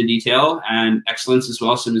attention to detail and excellence as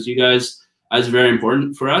well. Same as you guys, is very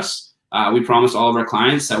important for us. We promise all of our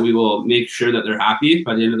clients that we will make sure that they're happy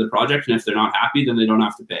by the end of the project. And if they're not happy, then they don't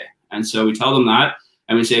have to pay. And so we tell them that.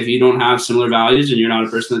 And we say, if you don't have similar values and you're not a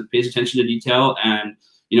person that pays attention to detail and,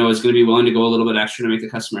 you know, is going to be willing to go a little bit extra to make the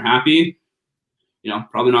customer happy, you know,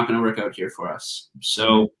 probably not going to work out here for us.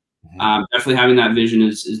 So definitely having that vision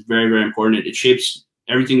is very, very important. It shapes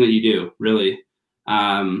everything that you do, really.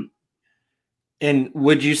 And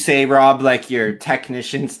would you say, Rob, like your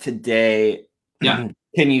technicians today, can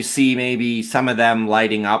you see maybe some of them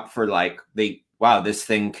lighting up for like, wow, this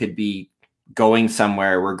thing could be going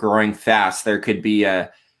somewhere. We're growing fast. There could be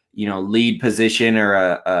a, you know, lead position or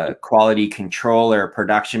a quality control or a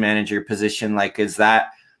production manager position. Like, does that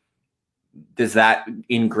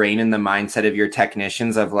ingrain in the mindset of your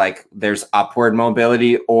technicians of like, there's upward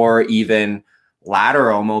mobility or even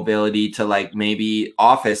lateral mobility to like maybe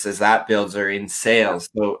office as that builds, or in sales?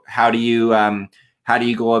 So how do you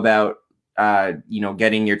go about, you know,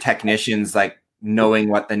 getting your technicians like knowing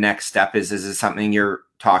what the next step is? Is it something you're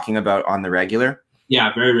talking about on the regular?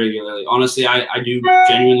 Yeah, very regularly. Honestly, I do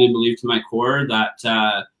genuinely believe to my core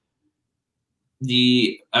that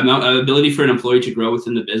the ability for an employee to grow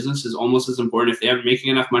within the business is almost as important. If they are making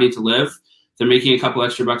enough money to live, they're making a couple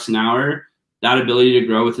extra bucks an hour, that ability to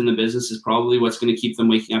grow within the business is probably what's going to keep them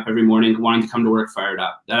waking up every morning, wanting to come to work fired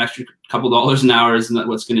up. That extra couple dollars an hour is not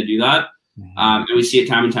what's going to do that. And we see it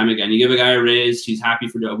time and time again. You give a guy a raise, he's happy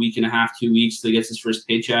for a week and a half, 2 weeks, till he gets his first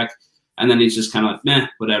paycheck. And then he's just kind of like, meh,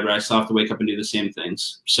 whatever. I still have to wake up and do the same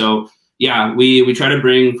things. So yeah, we try to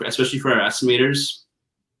bring, especially for our estimators,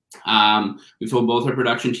 we told both our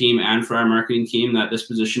production team and for our marketing team that this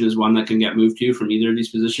position is one that can get moved to from either of these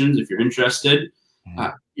positions if you're interested.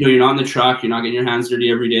 You're not in the truck, you're not getting your hands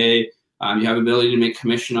dirty every day. You have ability to make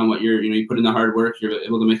commission on what you put in the hard work. You're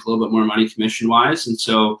able to make a little bit more money commission wise, and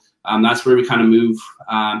so that's where we kind of move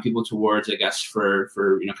people towards, I guess, for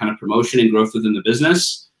kind of promotion and growth within the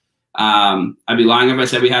business. I'd be lying if I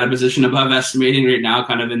said we had a position above estimating right now,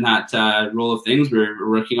 kind of in that role of things. We're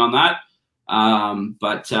working on that.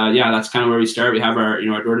 Yeah, that's kind of where we start. We have our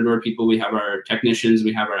door-to-door people, we have our technicians,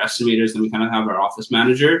 we have our estimators, then we kind of have our office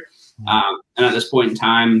manager. And at this point in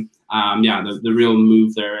time, the real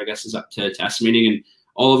move there, I guess, is up to estimating, and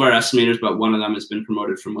all of our estimators, but one of them has been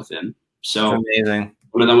promoted from within. So that's amazing.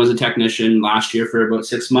 One of them was a technician last year for about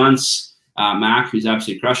 6 months. Mac, who's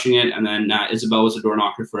absolutely crushing it, and then Isabel was a door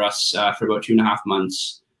knocker for us for about 2.5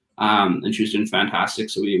 months, and she was doing fantastic.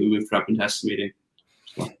 So we moved her up into estimating.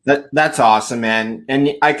 That's awesome, man.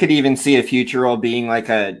 And I could even see a future role being like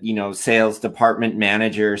a, sales department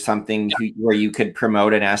manager or something, where you could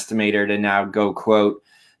promote an estimator to now go quote,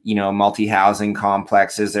 multi-housing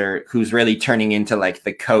complexes, or who's really turning into like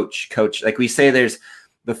the coach. Like we say, there's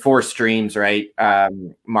the 4 streams, right?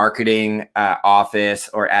 Marketing, office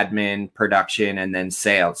or admin, production, and then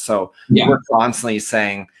sales. So we're constantly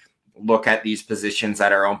saying, look at these positions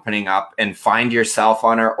that are opening up and find yourself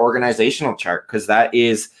on our organizational chart, because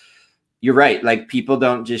you're right. Like, people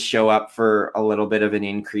don't just show up for a little bit of an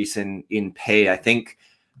increase in pay. I think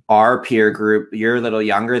our peer group, you're a little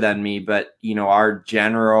younger than me, but our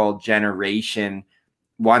general generation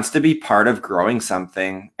wants to be part of growing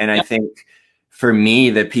something. And I think for me,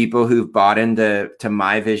 the people who've bought into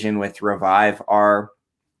my vision with Revive are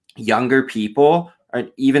younger people, or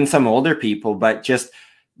even some older people, but just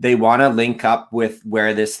they want to link up with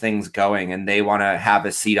where this thing's going, and they want to have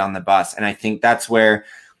a seat on the bus. And I think that's where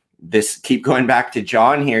this, keep going back to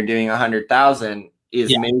John here doing 100,000,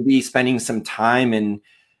 is maybe spending some time and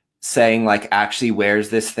saying, like, actually, where's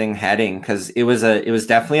this thing heading? Because it was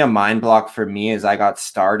definitely a mind block for me as I got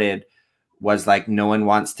started, was like, no one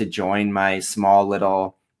wants to join my small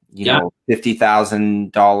little,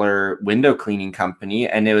 $50,000 window cleaning company.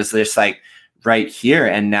 And it was just like right here.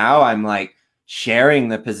 And now I'm like sharing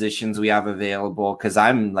the positions we have available, because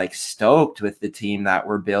I'm like stoked with the team that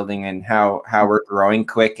we're building and how we're growing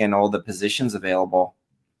quick and all the positions available.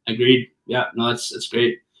 Agreed. Yeah, no, it's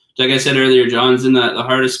great. Like I said earlier, John's in the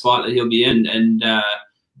hardest spot that he'll be in, and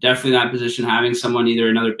definitely that position, having someone, either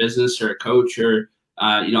another business or a coach or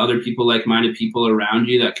other people, like-minded people around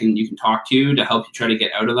you that you can talk to help you try to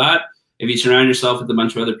get out of that. If you surround yourself with a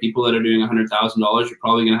bunch of other people that are doing $100,000, you're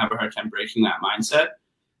probably going to have a hard time breaking that mindset.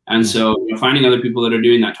 And so finding other people that are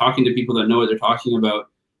doing that, talking to people that know what they're talking about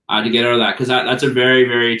to get out of that, because that's a very,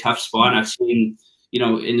 very tough spot. I've seen,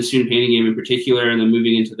 in the student painting game in particular, and then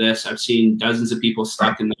moving into this, I've seen dozens of people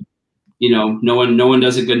stuck in the, no one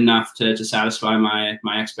does it good enough to satisfy my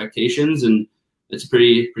expectations. And it's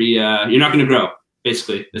pretty you're not going to grow.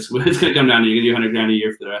 Basically, it's going to come down to, you're going to do $100,000 a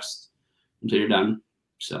year for the rest until you're done.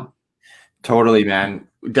 So, totally, man.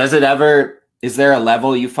 Is there a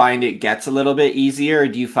level you find it gets a little bit easier, or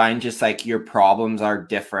do you find just like your problems are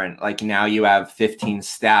different? Like, now you have 15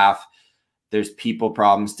 staff, there's people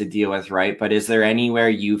problems to deal with, right? But is there anywhere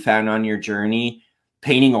you found on your journey,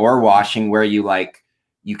 painting or washing, where you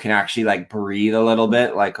can actually like breathe a little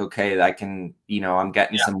bit? Like, okay, I can, I'm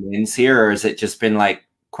getting some wins here, or has it just been like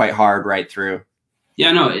quite hard right through?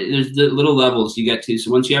 Yeah, no, there's the little levels you get to.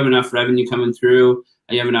 So once you have enough revenue coming through,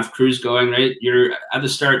 and you have enough crews going, right, you're at the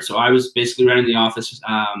start. So I was basically running the office.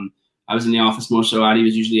 I was in the office more so. Adi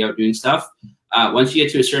was usually out doing stuff. Once you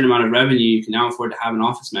get to a certain amount of revenue, you can now afford to have an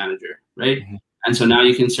office manager, right? Mm-hmm. And so now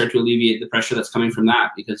you can start to alleviate the pressure that's coming from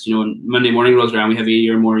that, because, when Monday morning rolls around, we have 80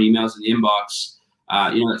 or more emails in the inbox.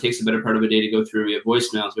 It takes a better part of a day to go through. We have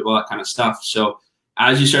voicemails, we have all that kind of stuff. So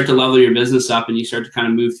as you start to level your business up and you start to kind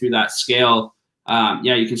of move through that scale,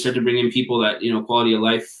 you can start to bring in people that, quality of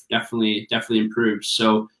life definitely improves.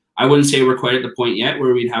 So I wouldn't say we're quite at the point yet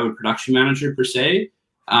where we'd have a production manager per se.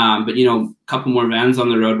 But, a couple more vans on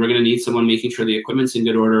the road, we're going to need someone making sure the equipment's in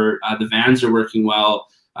good order. The vans are working well.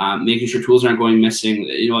 making sure tools aren't going missing.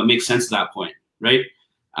 It makes sense at that point, right?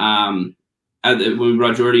 When we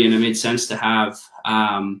brought Jordy in, it made sense to have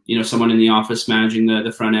someone in the office managing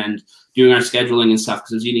the front end, doing our scheduling and stuff,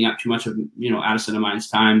 because it was eating up too much of Addison and mine's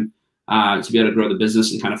time to be able to grow the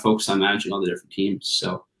business and kind of focus on managing all the different teams.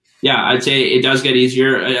 So yeah, I'd say it does get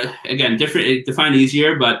easier. Again, defined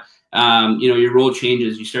easier, but your role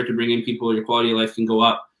changes. You start to bring in people, your quality of life can go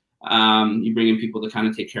up. You bring in people to kind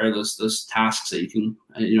of take care of those tasks that you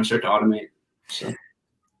can start to automate. So.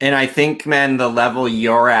 And I think, man, the level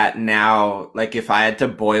you're at now, like if I had to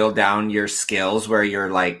boil down your skills where you're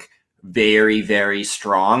like very, very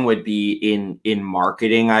strong would be in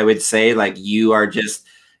marketing, I would say. Like you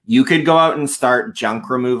could go out and start junk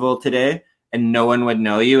removal today and no one would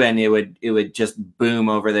know you, and it would just boom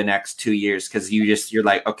over the next 2 years, because you're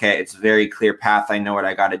like, okay, it's a very clear path. I know what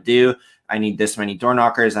I got to do. I need this many door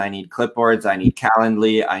knockers. I need clipboards. I need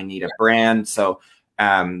Calendly. I need a brand. So,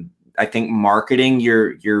 I think marketing,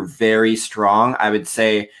 you're very strong. I would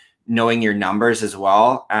say knowing your numbers as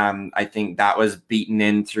well. I think that was beaten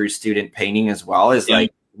in through student painting as well, is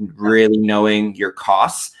like really knowing your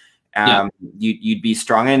costs. You'd be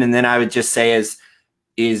strong in. And then I would just say is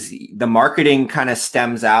the marketing kind of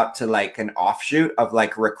stems out to like an offshoot of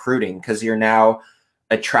like recruiting, because you're now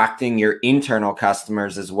attracting your internal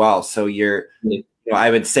customers as well. So I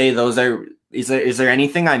would say is there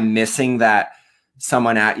anything I'm missing that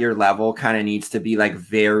someone at your level kind of needs to be like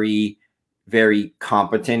very, very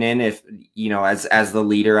competent in, if as the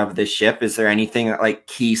leader of the ship? Is there anything like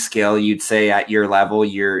key skill you'd say at your level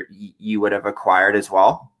you would have acquired as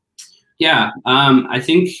well? Yeah, I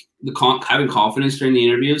think having confidence during the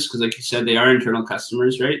interviews, because like you said, they are internal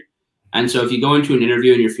customers, right? And so if you go into an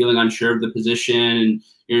interview and you're feeling unsure of the position and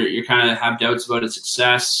you're kind of have doubts about its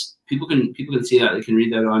success, people can see that, they can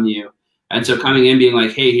read that on you. And so coming in being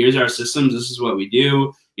like, hey, here's our systems, this is what we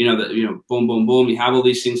do, boom, boom, boom, you have all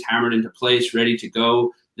these things hammered into place, ready to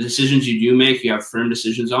go. The decisions you do make, you have firm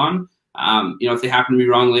decisions on. If they happen to be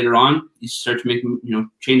wrong later on, you start to make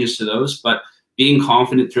changes to those. But being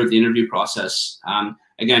confident throughout the interview process.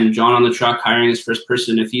 Again, John on the truck hiring his first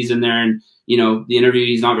person, if he's in there and the interview,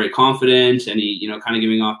 he's not very confident and he kind of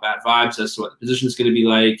giving off bad vibes as to what the position is going to be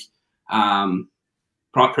like.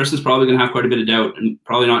 Person's probably going to have quite a bit of doubt and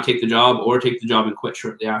probably not take the job, or take the job and quit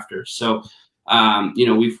shortly after. So,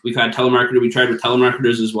 we've had telemarketer. We tried with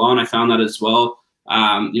telemarketers as well, and I found that as well.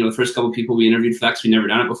 The first couple of people we interviewed for that, 'cause we'd never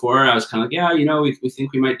done it before, I was kind of like, we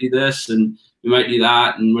think we might do this and we might do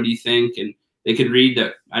that, and what do you think? And they could read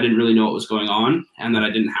that I didn't really know what was going on and that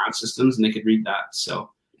I didn't have systems, and they could read that.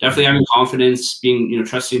 So definitely having confidence, being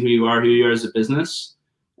trusting who you are as a business.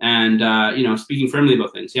 And, speaking firmly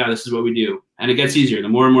about things. Yeah, this is what we do. And it gets easier. The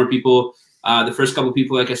more and more people, the first couple of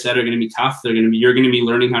people, like I said, are going to be tough. You're going to be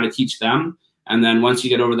learning how to teach them. And then once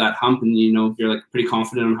you get over that hump and, you're like pretty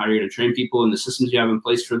confident on how you're going to train people and the systems you have in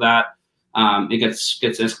place for that, it gets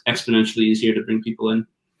exponentially easier to bring people in.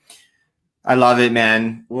 I love it,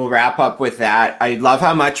 man. We'll wrap up with that. I love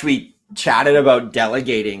how much we chatted about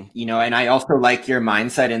delegating, and I also like your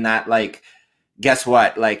mindset in that, like, guess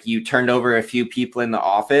what? Like, you turned over a few people in the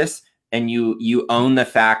office and you own the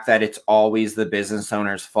fact that it's always the business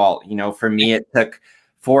owner's fault. For me, it took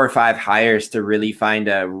 4 or 5 hires to really find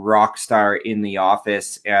a rock star in the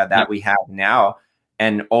office that we have now,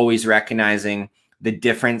 and always recognizing the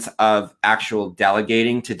difference of actual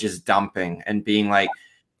delegating to just dumping and being like,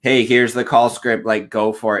 hey, here's the call script, like,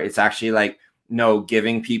 go for it. It's actually like, no,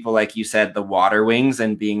 giving people, like you said, the water wings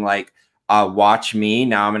and being like, watch me.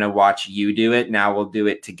 Now I'm going to watch you do it. Now we'll do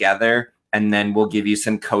it together. And then we'll give you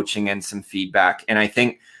some coaching and some feedback. And I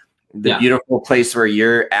think the beautiful place where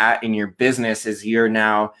you're at in your business is you're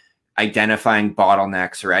now identifying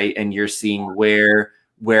bottlenecks, right? And you're seeing where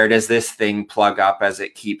does this thing plug up as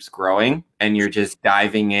it keeps growing? And you're just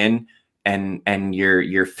diving in and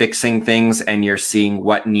you're fixing things, and you're seeing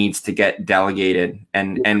what needs to get delegated.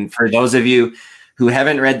 And for those of you who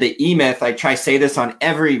haven't read the E-Myth, I try to say this on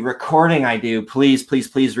every recording I do, please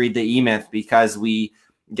read the E-Myth, because we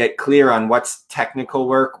get clear on what's technical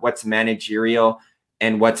work, what's managerial,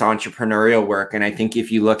 and what's entrepreneurial work. And I think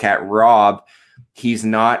if you look at Rob, he's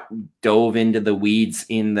not dove into the weeds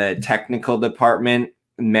in the technical department.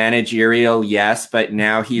 Managerial, yes, but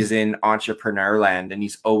now he's in entrepreneur land, and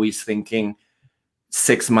he's always thinking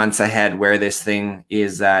 6 months ahead where this thing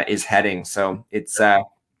is heading. So it's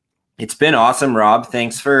been awesome, Rob.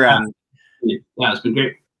 Thanks for it's been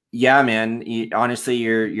great. Yeah, man. Honestly,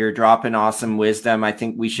 you're dropping awesome wisdom. I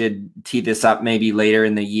think we should tee this up maybe later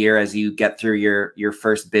in the year as you get through your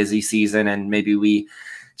first busy season, and maybe we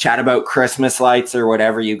chat about Christmas lights or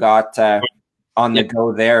whatever you got on the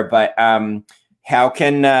go there. But How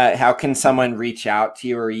can someone reach out to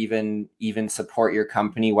you or even support your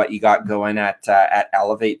company? What you got going at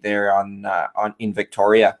Elevate there on in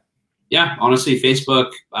Victoria? Yeah, honestly,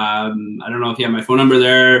 Facebook. I don't know if you have my phone number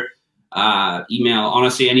there. Email.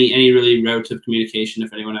 Honestly, any really route of communication.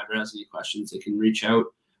 If anyone ever has any questions, they can reach out.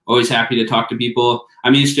 Always happy to talk to people.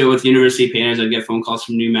 I'm used to it with University Painters. I'd get phone calls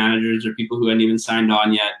from new managers or people who hadn't even signed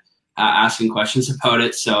on yet, asking questions about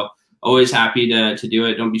it. So always happy to do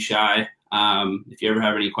it. Don't be shy. If you ever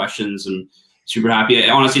have any questions, I'm super happy.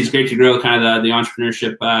 Honestly, it's great to grow kind of the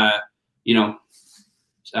entrepreneurship,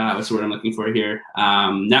 what's the word I'm looking for here?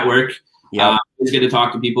 Network. Yeah. It's good to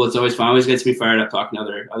talk to people. It's always fun. Always gets me fired up talking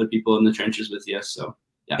to other people in the trenches with you. So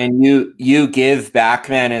yeah. And you give back,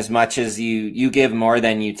 man, as much as you give more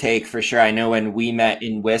than you take, for sure. I know when we met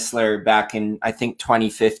in Whistler back in, I think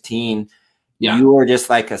 2015, you were just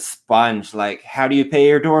like a sponge. Like, how do you pay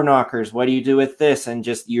your door knockers? What do you do with this? And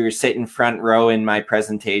just, you're sitting front row in my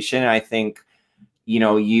presentation. I think,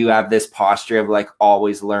 you have this posture of like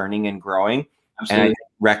always learning and growing. Absolutely. And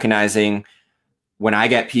recognizing when I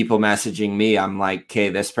get people messaging me, I'm like, okay,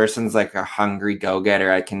 this person's like a hungry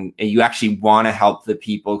go-getter. You actually want to help the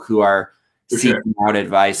people who are seeking out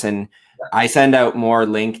advice. And I send out more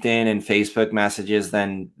LinkedIn and Facebook messages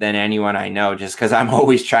than anyone I know, just because I'm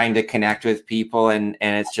always trying to connect with people, and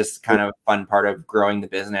it's just kind of a fun part of growing the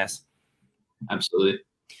business. Absolutely.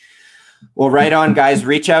 Well, right on, guys.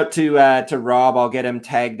 Reach out to Rob. I'll get him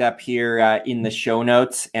tagged up here in the show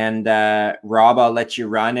notes. And Rob, I'll let you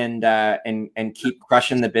run and keep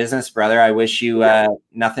crushing the business, brother. I wish you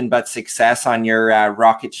nothing but success on your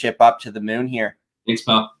rocket ship up to the moon here. Thanks,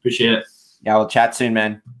 pal. Appreciate it. Yeah, we'll chat soon,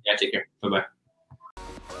 man. Yeah, take care. Bye-bye.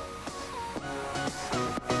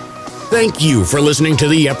 Thank you for listening to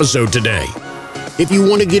the episode today. If you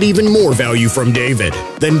want to get even more value from David,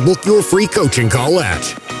 then book your free coaching call at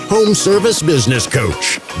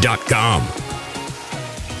homeservicebusinesscoach.com.